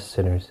 pray for us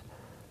sinners,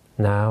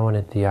 now and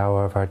at the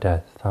hour of our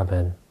death.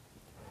 Amen.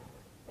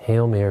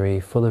 Hail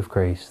Mary, full of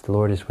grace, the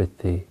Lord is with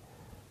thee.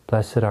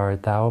 Blessed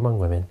art thou among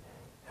women,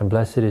 and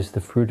blessed is the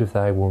fruit of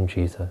thy womb,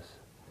 Jesus.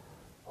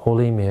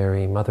 Holy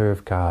Mary, Mother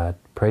of God,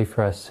 pray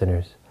for us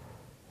sinners,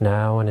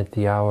 now and at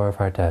the hour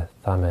of our death.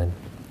 Amen.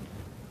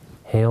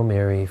 Hail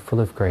Mary, full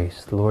of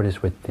grace, the Lord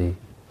is with thee.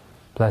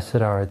 Blessed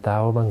art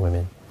thou among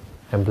women,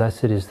 and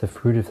blessed is the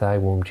fruit of thy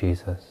womb,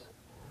 Jesus.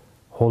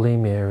 Holy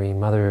Mary,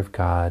 Mother of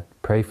God,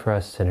 pray for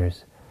us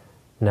sinners,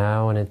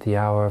 now and at the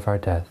hour of our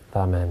death.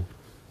 Amen.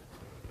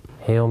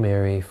 Hail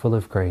Mary, full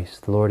of grace,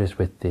 the Lord is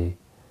with thee.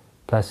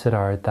 Blessed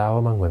art thou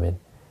among women,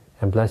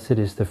 and blessed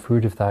is the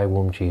fruit of thy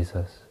womb,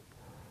 Jesus.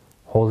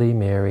 Holy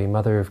Mary,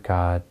 Mother of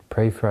God,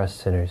 pray for us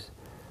sinners,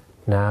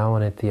 now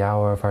and at the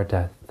hour of our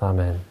death.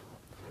 Amen.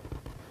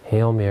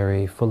 Hail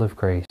Mary, full of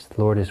grace,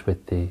 the Lord is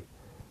with thee.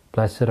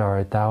 Blessed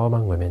art thou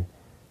among women,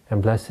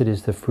 and blessed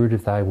is the fruit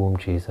of thy womb,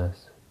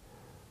 Jesus.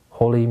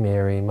 Holy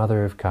Mary,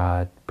 Mother of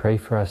God, pray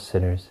for us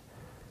sinners,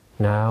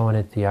 now and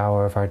at the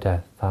hour of our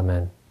death.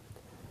 Amen.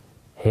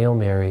 Hail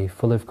Mary,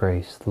 full of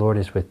grace, the Lord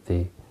is with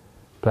thee.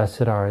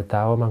 Blessed art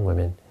thou among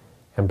women,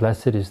 and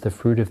blessed is the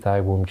fruit of thy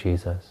womb,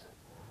 Jesus.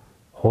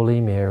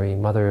 Holy Mary,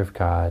 Mother of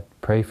God,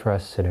 pray for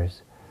us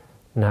sinners,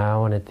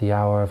 now and at the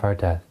hour of our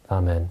death.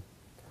 Amen.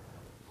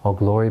 All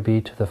glory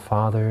be to the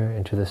Father,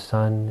 and to the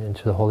Son, and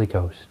to the Holy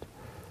Ghost,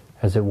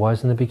 as it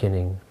was in the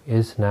beginning,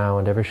 is now,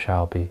 and ever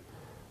shall be,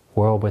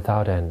 world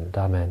without end.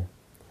 Amen.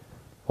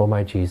 O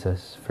my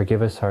Jesus,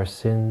 forgive us our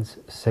sins,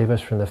 save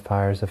us from the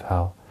fires of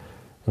hell,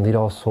 and lead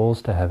all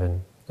souls to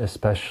heaven,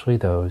 especially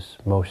those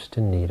most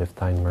in need of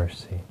thine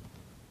mercy.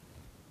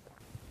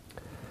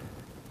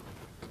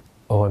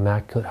 O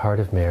Immaculate Heart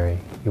of Mary,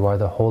 you are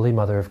the Holy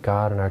Mother of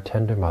God and our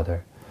tender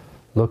Mother.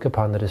 Look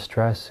upon the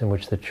distress in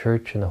which the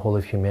Church and the whole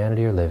of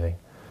humanity are living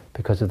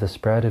because of the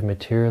spread of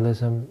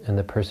materialism and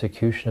the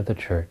persecution of the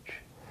Church.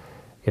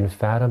 In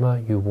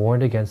Fatima, you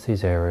warned against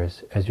these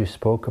errors as you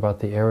spoke about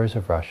the errors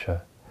of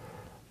Russia.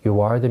 You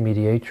are the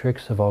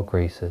mediatrix of all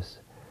graces.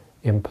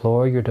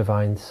 Implore your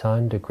divine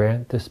Son to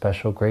grant this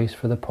special grace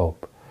for the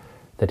Pope,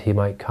 that he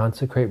might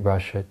consecrate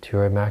Russia to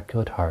your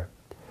Immaculate Heart,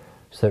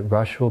 so that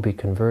Russia will be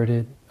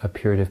converted, a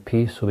period of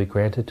peace will be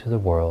granted to the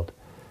world,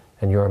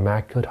 and your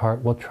Immaculate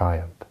Heart will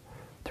triumph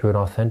through an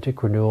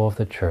authentic renewal of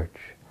the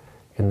Church,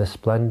 in the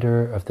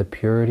splendor of the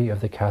purity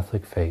of the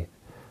Catholic faith,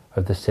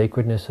 of the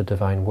sacredness of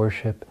divine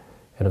worship,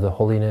 and of the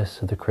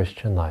holiness of the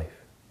Christian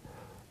life.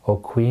 O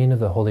Queen of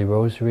the Holy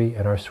Rosary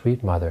and our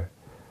sweet Mother,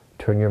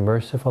 turn your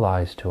merciful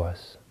eyes to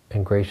us,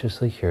 and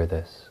graciously hear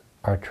this,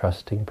 our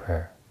trusting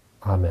prayer.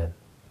 Amen.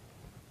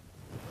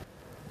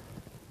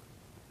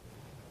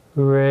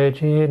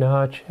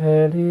 Regina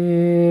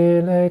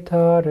Celi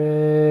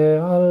laetare,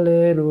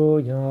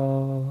 Alleluia,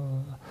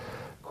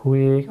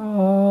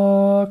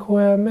 quia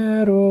quem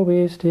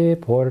meruisti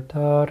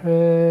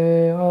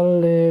portare,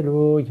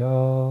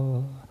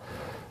 Alleluia,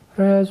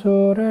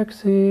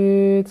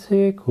 resurrexit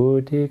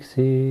sicut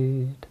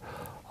dixit,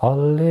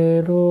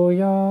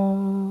 Alleluia,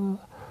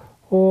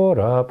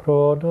 ora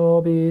pro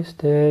nobis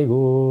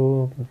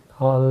Deum,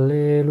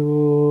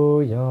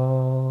 Alleluia.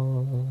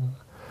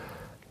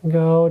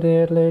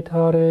 Gaudet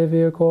laetare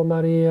Virgo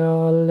Maria,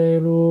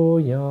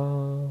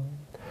 Alleluia,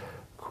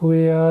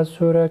 quia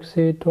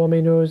surrexit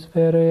Dominus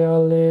vere,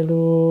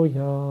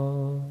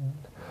 Alleluia.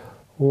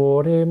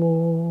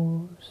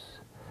 Oremus.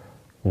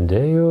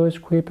 Deus,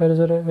 qui per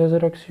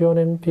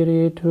resurrectionem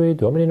Spiritui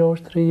Domini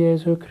nostri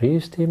Iesu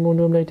Christi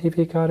mundum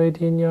laetificare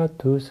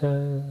dignatus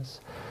es,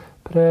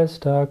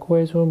 presta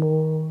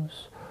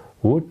quesumus,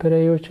 ut per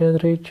eius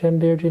centricem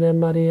Virginem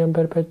Mariam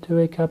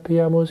perpetue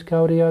capiamus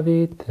gaudia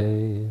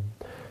vitae,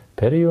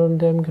 per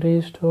iundem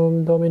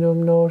Christum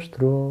Dominum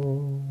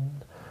nostrum.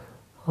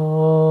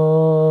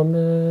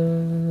 Amen.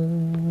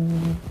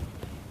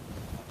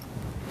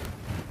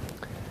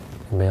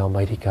 And may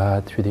Almighty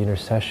God, through the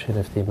intercession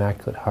of the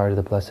Immaculate Heart of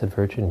the Blessed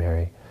Virgin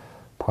Mary,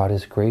 pour out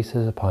His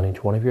graces upon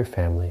each one of your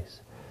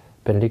families.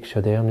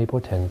 Benedictio Dei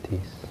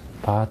Omnipotentis,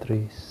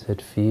 Patris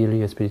et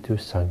Filii et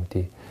Spiritus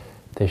Sancti,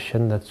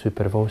 descendat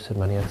super vos et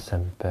maneat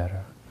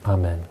semper.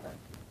 Amen.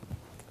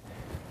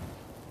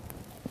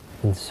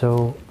 And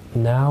so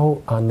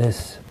now on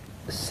this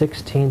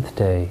 16th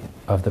day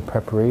of the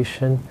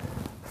preparation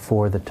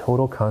for the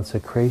total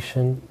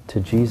consecration to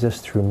Jesus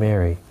through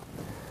Mary,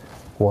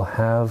 we'll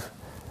have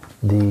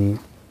the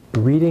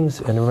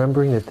readings, and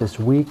remembering that this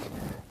week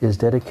is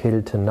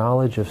dedicated to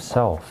knowledge of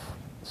self,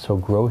 so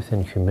growth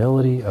in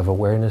humility, of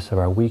awareness of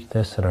our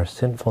weakness and our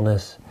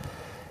sinfulness,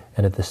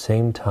 and at the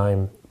same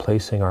time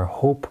placing our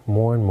hope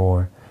more and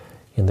more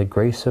in the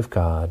grace of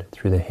God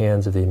through the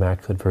hands of the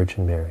Immaculate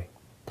Virgin Mary.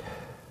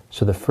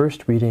 So the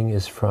first reading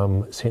is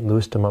from St.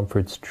 Louis de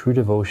Montfort's True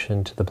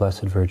Devotion to the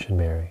Blessed Virgin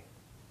Mary.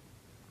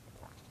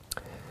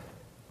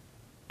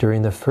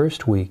 During the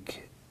first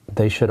week,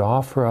 they should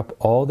offer up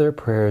all their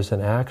prayers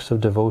and acts of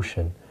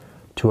devotion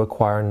to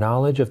acquire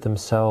knowledge of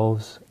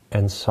themselves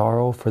and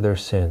sorrow for their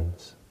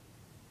sins.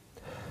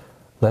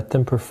 Let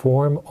them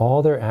perform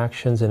all their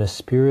actions in a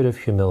spirit of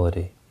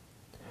humility.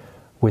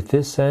 With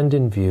this end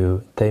in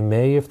view, they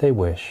may, if they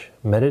wish,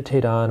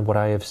 meditate on what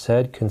I have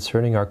said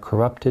concerning our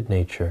corrupted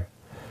nature,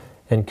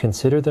 and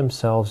consider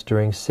themselves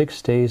during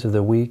 6 days of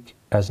the week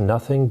as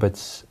nothing but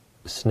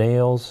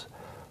snails,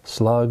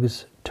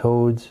 slugs,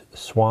 toads,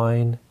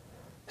 swine,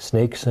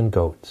 snakes and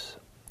goats.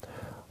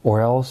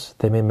 Or else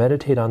they may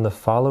meditate on the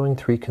following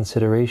 3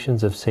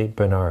 considerations of Saint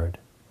Bernard.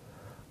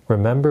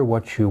 Remember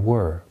what you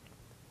were,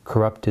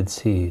 corrupted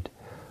seed,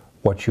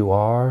 what you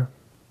are,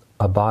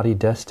 a body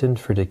destined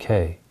for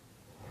decay,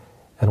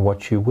 and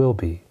what you will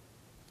be,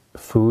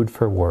 food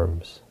for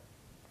worms.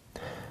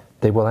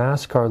 They will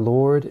ask our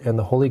Lord and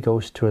the Holy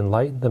Ghost to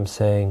enlighten them,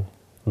 saying,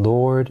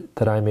 Lord,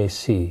 that I may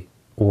see,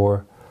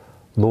 or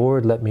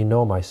Lord, let me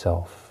know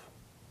myself,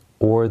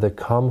 or the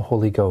Come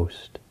Holy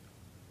Ghost.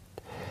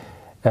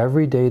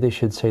 Every day they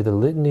should say the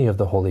litany of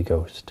the Holy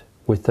Ghost,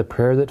 with the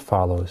prayer that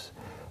follows,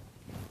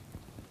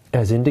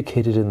 as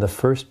indicated in the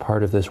first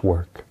part of this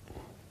work.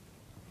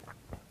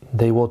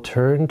 They will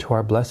turn to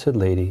our Blessed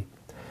Lady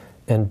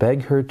and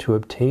beg her to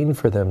obtain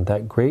for them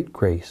that great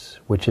grace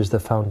which is the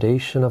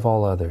foundation of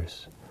all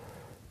others,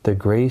 the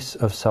grace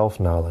of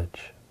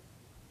self-knowledge.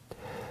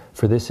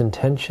 For this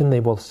intention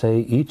they will say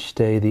each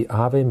day the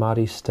Ave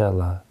Maris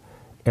Stella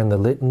and the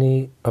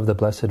Litany of the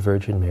Blessed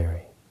Virgin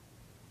Mary.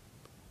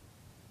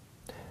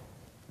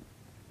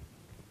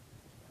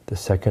 The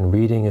second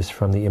reading is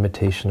from the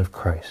Imitation of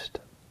Christ.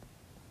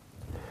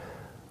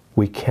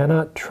 We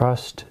cannot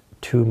trust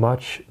too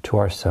much to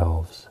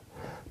ourselves,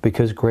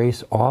 because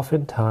grace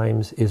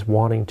oftentimes is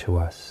wanting to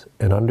us,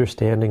 and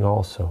understanding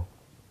also.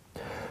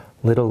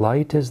 Little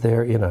light is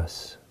there in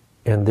us,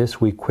 and this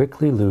we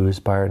quickly lose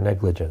by our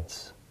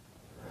negligence.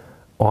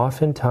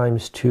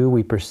 Oftentimes, too,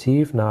 we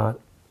perceive not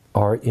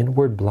our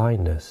inward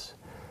blindness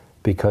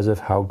because of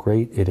how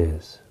great it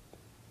is.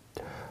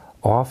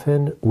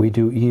 Often we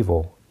do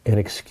evil and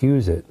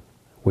excuse it,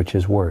 which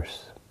is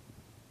worse.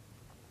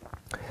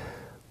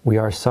 We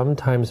are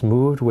sometimes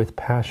moved with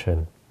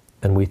passion,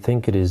 and we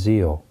think it is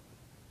zeal.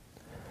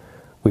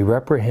 We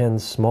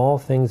reprehend small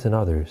things in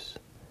others,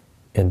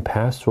 and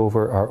pass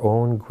over our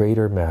own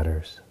greater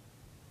matters.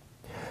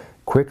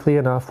 Quickly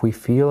enough we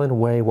feel and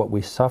weigh what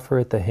we suffer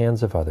at the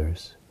hands of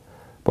others,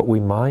 but we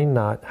mind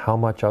not how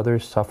much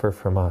others suffer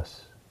from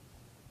us.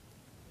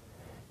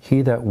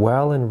 He that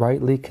well and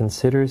rightly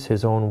considers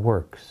his own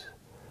works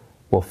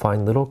will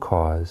find little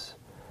cause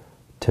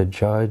to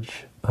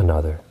judge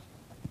another.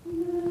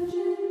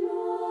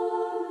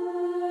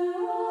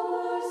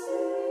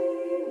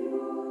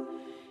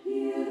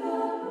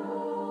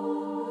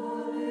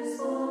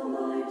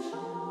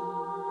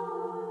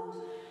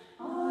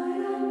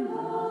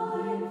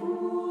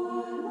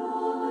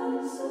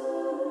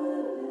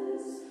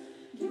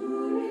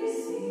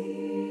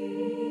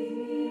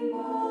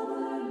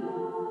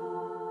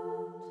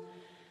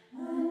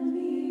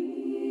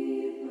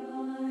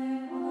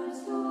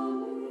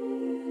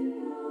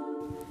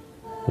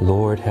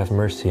 Lord, have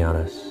mercy on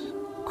us.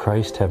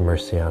 Christ, have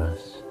mercy on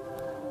us.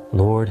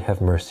 Lord,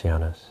 have mercy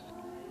on us.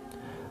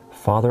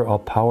 Father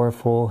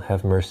all-powerful,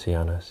 have mercy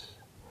on us.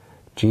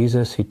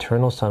 Jesus,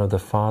 eternal Son of the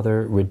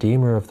Father,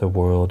 Redeemer of the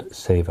world,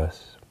 save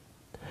us.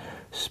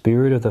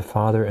 Spirit of the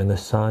Father and the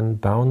Son,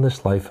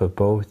 boundless life of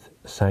both,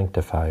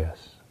 sanctify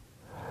us.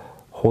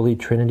 Holy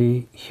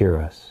Trinity, hear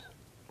us.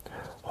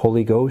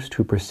 Holy Ghost,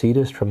 who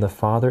proceedest from the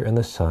Father and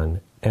the Son,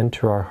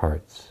 enter our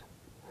hearts.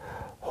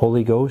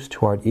 Holy Ghost,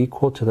 who art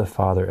equal to the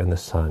Father and the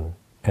Son,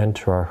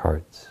 enter our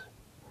hearts.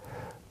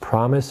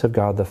 Promise of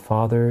God the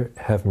Father,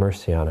 have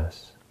mercy on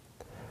us.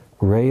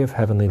 Ray of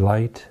heavenly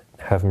light,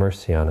 have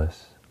mercy on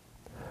us.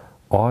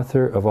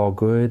 Author of all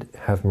good,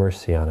 have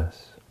mercy on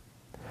us.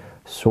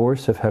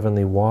 Source of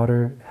heavenly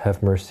water,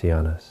 have mercy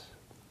on us.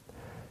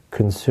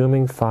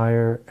 Consuming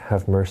fire,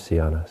 have mercy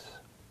on us.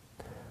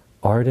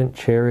 Ardent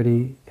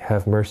charity,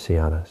 have mercy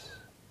on us.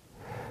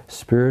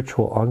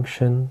 Spiritual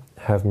unction,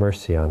 have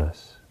mercy on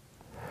us.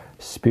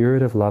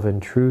 Spirit of love and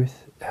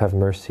truth, have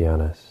mercy on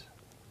us.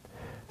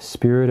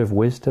 Spirit of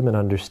wisdom and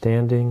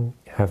understanding,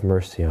 have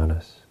mercy on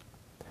us.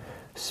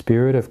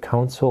 Spirit of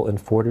counsel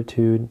and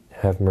fortitude,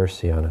 have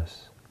mercy on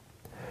us.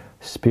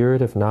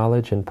 Spirit of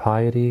knowledge and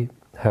piety,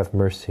 have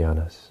mercy on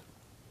us.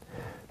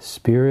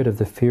 Spirit of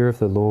the fear of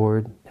the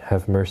Lord,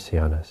 have mercy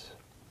on us.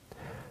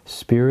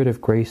 Spirit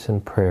of grace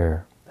and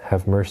prayer,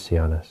 have mercy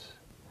on us.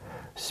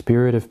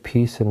 Spirit of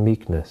peace and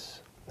meekness,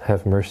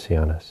 have mercy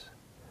on us.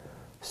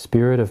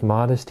 Spirit of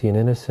modesty and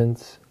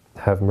innocence,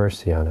 have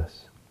mercy on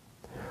us.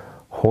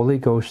 Holy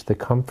Ghost the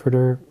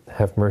Comforter,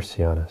 have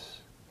mercy on us.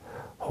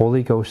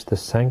 Holy Ghost the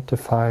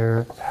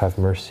Sanctifier, have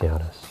mercy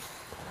on us.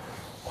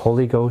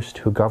 Holy Ghost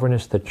who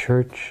governest the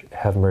Church,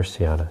 have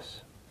mercy on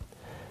us.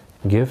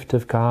 Gift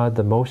of God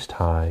the Most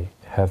High,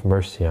 have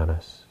mercy on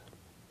us.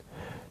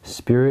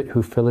 Spirit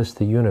who fillest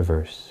the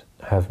universe,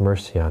 have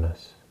mercy on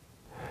us.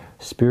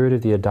 Spirit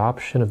of the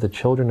adoption of the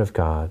children of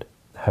God,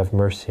 have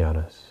mercy on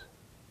us.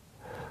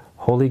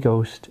 Holy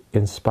Ghost,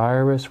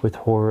 inspire us with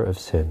horror of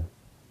sin.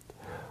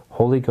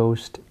 Holy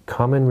Ghost,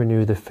 come and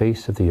renew the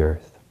face of the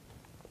earth.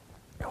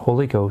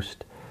 Holy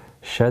Ghost,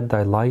 shed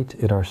thy light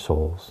in our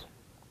souls.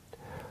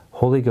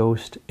 Holy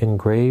Ghost,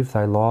 engrave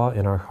thy law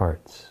in our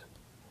hearts.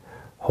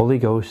 Holy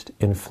Ghost,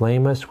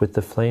 inflame us with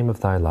the flame of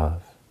thy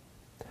love.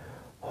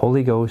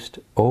 Holy Ghost,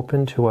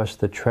 open to us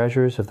the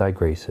treasures of thy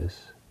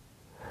graces.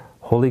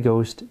 Holy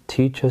Ghost,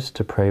 teach us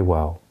to pray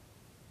well.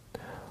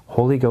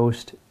 Holy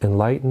Ghost,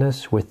 enlighten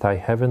us with thy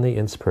heavenly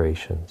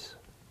inspirations.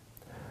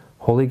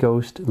 Holy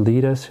Ghost,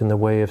 lead us in the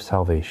way of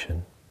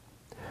salvation.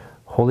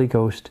 Holy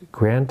Ghost,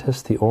 grant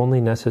us the only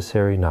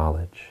necessary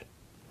knowledge.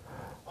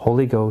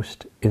 Holy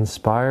Ghost,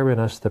 inspire in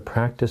us the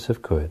practice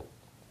of good.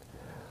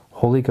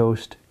 Holy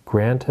Ghost,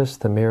 grant us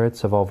the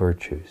merits of all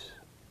virtues.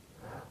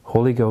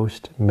 Holy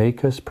Ghost,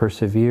 make us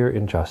persevere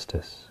in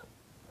justice.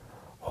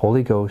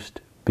 Holy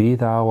Ghost, be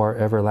thou our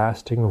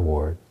everlasting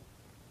reward.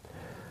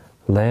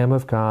 Lamb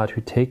of God,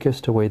 who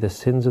takest away the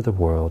sins of the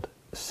world,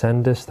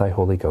 send us thy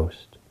Holy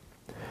Ghost.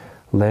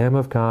 Lamb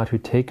of God, who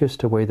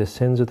takest away the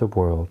sins of the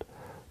world,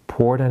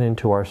 pour down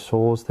into our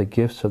souls the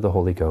gifts of the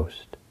Holy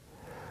Ghost.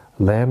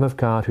 Lamb of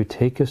God, who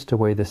takest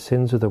away the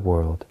sins of the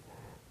world,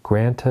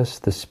 grant us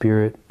the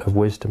spirit of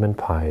wisdom and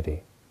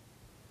piety.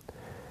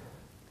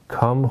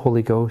 Come,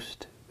 Holy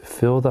Ghost,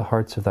 fill the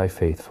hearts of thy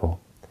faithful,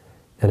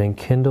 and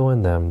enkindle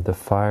in them the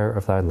fire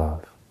of thy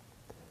love.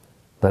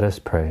 Let us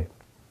pray.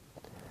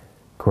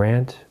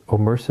 Grant, O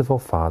merciful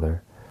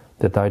Father,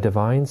 that thy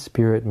divine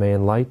Spirit may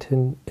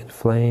enlighten,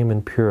 inflame,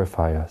 and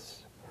purify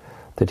us,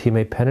 that he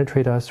may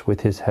penetrate us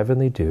with his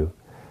heavenly dew,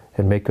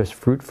 and make us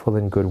fruitful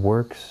in good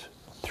works,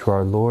 through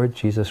our Lord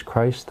Jesus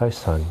Christ, thy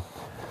Son,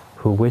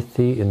 who with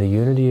thee in the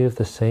unity of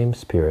the same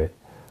Spirit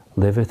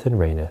liveth and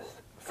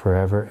reigneth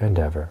forever and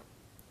ever.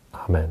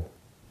 Amen.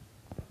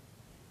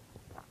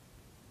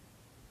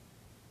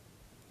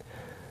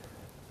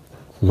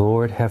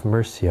 Lord, have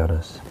mercy on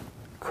us.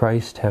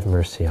 Christ, have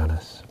mercy on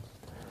us.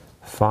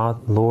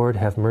 Lord,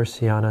 have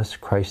mercy on us.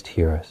 Christ,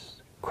 hear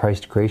us.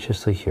 Christ,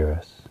 graciously hear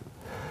us.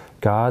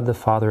 God, the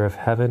Father of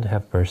heaven,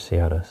 have mercy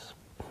on us.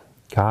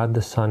 God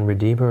the Son,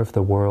 Redeemer of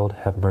the world,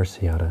 have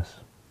mercy on us.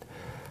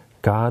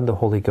 God the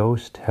Holy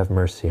Ghost, have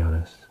mercy on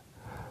us.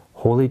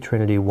 Holy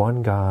Trinity,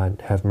 one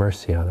God, have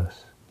mercy on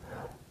us.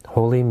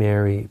 Holy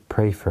Mary,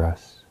 pray for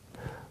us.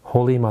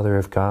 Holy Mother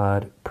of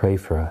God, pray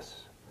for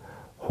us.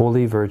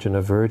 Holy Virgin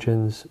of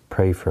Virgins,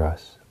 pray for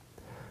us.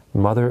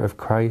 Mother of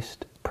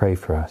Christ, pray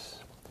for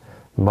us.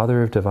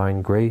 Mother of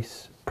Divine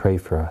Grace, pray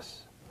for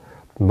us.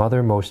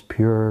 Mother most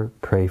pure,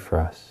 pray for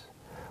us.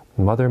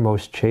 Mother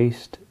most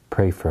chaste,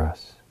 pray for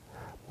us.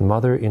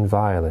 Mother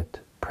inviolate,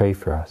 pray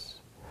for us.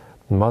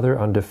 Mother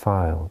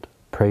undefiled,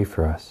 pray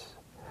for us.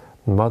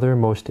 Mother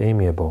most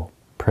amiable,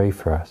 pray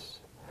for us.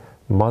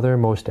 Mother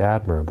most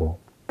admirable,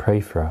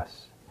 pray for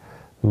us.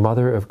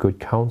 Mother of good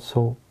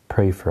counsel,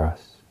 pray for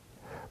us.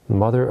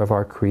 Mother of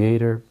our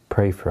Creator,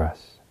 pray for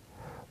us.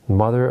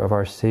 Mother of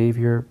our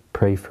Savior,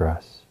 pray for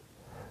us.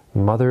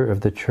 Mother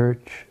of the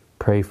Church,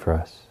 pray for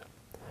us.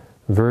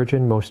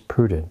 Virgin most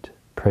prudent,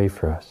 pray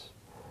for us.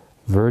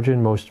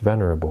 Virgin most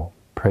venerable,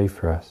 pray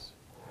for us.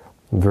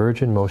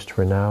 Virgin most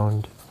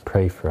renowned,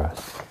 pray for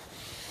us.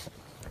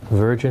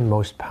 Virgin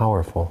most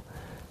powerful,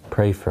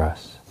 pray for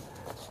us.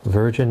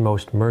 Virgin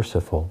most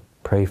merciful,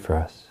 pray for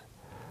us.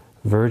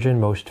 Virgin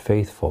most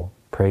faithful,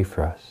 pray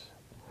for us.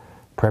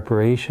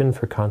 Preparation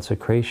for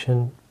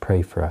consecration,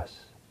 pray for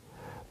us.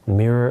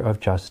 Mirror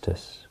of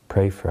justice,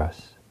 pray for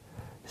us.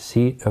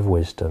 Seat of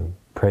wisdom,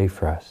 pray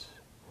for us.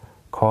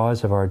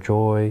 Cause of our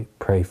joy,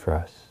 pray for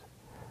us.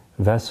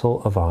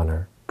 Vessel of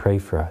honor, pray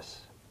for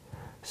us.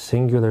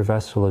 Singular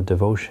vessel of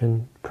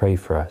devotion, pray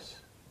for us.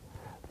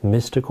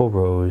 Mystical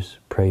rose,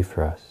 pray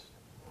for us.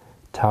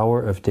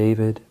 Tower of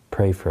David,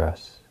 pray for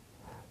us.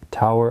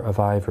 Tower of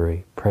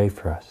ivory, pray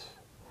for us.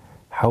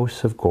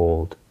 House of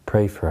gold,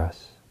 pray for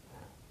us.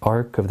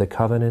 Ark of the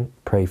covenant,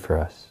 pray for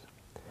us.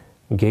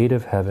 Gate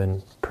of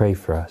heaven, pray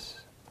for us.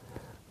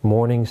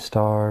 Morning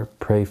star,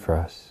 pray for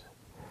us.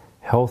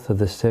 Health of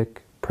the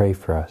sick, pray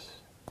for us.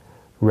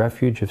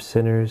 Refuge of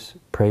sinners,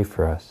 pray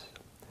for us.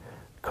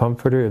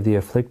 Comforter of the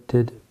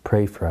afflicted,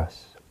 pray for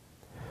us.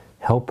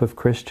 Help of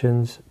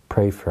Christians,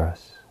 pray for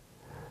us.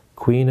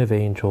 Queen of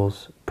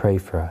angels, pray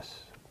for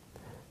us.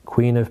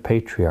 Queen of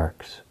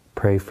patriarchs,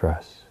 pray for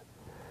us.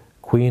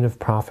 Queen of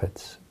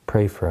prophets,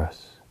 pray for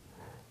us.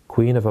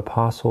 Queen of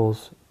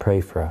apostles,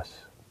 pray for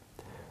us.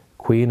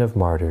 Queen of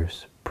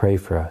martyrs, pray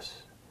for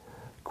us.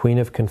 Queen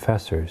of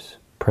confessors,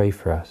 pray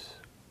for us.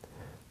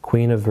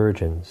 Queen of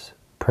virgins,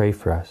 pray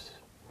for us.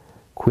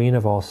 Queen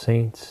of all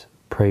saints,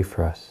 pray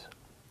for us.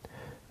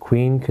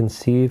 Queen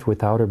conceived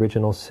without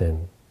original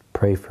sin,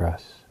 pray for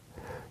us.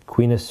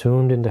 Queen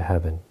assumed into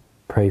heaven,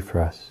 pray for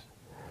us.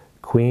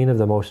 Queen of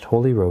the most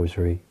holy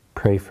Rosary,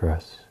 pray for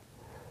us.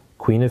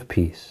 Queen of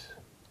peace,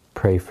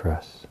 pray for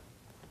us.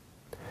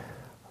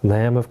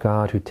 Lamb of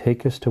God, who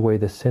takest away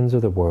the sins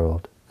of the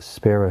world,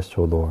 spare us,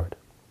 O Lord.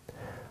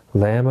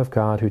 Lamb of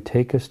God, who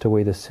takest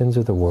away the sins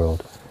of the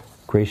world,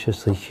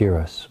 graciously hear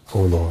us,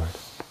 O Lord.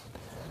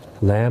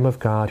 Lamb of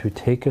God, who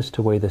takest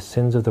away the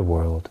sins of the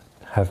world,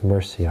 have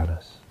mercy on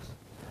us.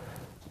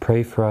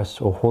 Pray for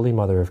us, O Holy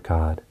Mother of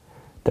God,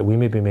 that we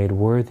may be made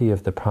worthy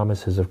of the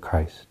promises of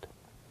Christ.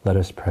 Let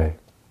us pray.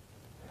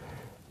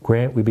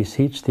 Grant, we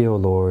beseech thee, O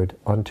Lord,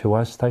 unto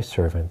us thy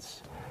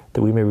servants,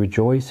 that we may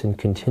rejoice in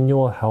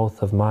continual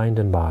health of mind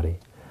and body,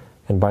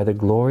 and by the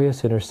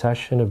glorious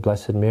intercession of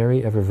Blessed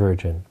Mary, ever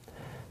Virgin,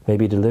 may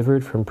be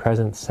delivered from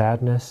present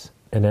sadness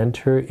and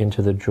enter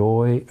into the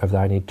joy of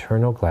thine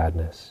eternal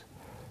gladness.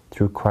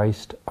 Through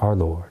Christ our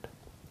Lord.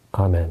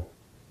 Amen.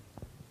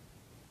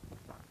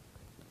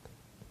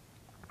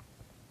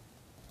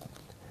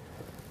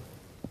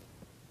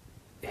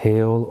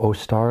 Hail, O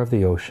star of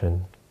the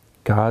ocean,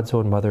 God's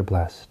own mother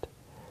blessed,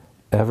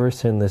 ever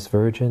sinless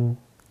Virgin,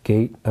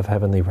 gate of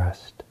heavenly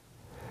rest.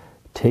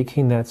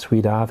 Taking that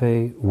sweet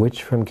Ave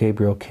which from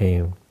Gabriel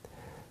came,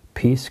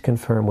 peace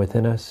confirm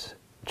within us,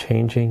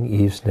 changing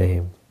Eve's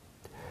name.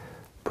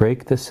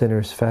 Break the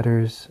sinner's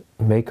fetters,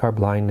 make our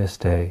blindness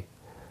day,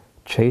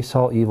 chase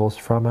all evils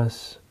from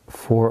us,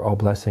 for all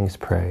blessings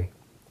pray.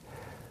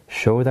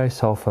 Show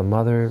thyself a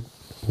mother,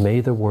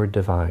 may the Word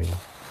divine,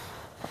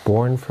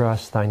 born for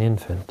us thine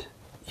infant,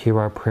 hear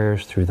our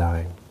prayers through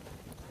thine.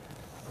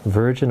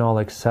 Virgin all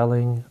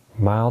excelling,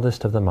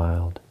 mildest of the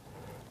mild,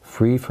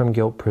 free from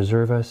guilt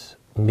preserve us,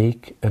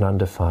 meek and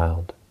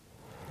undefiled.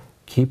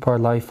 Keep our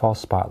life all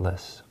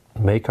spotless,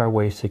 make our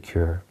way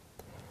secure,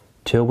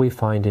 till we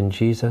find in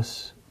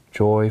Jesus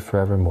joy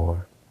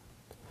forevermore.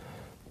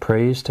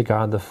 Praise to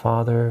God the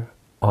Father,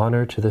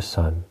 honor to the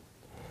Son,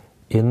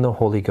 in the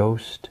Holy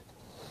Ghost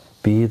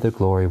be the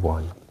glory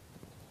one.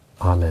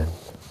 Amen.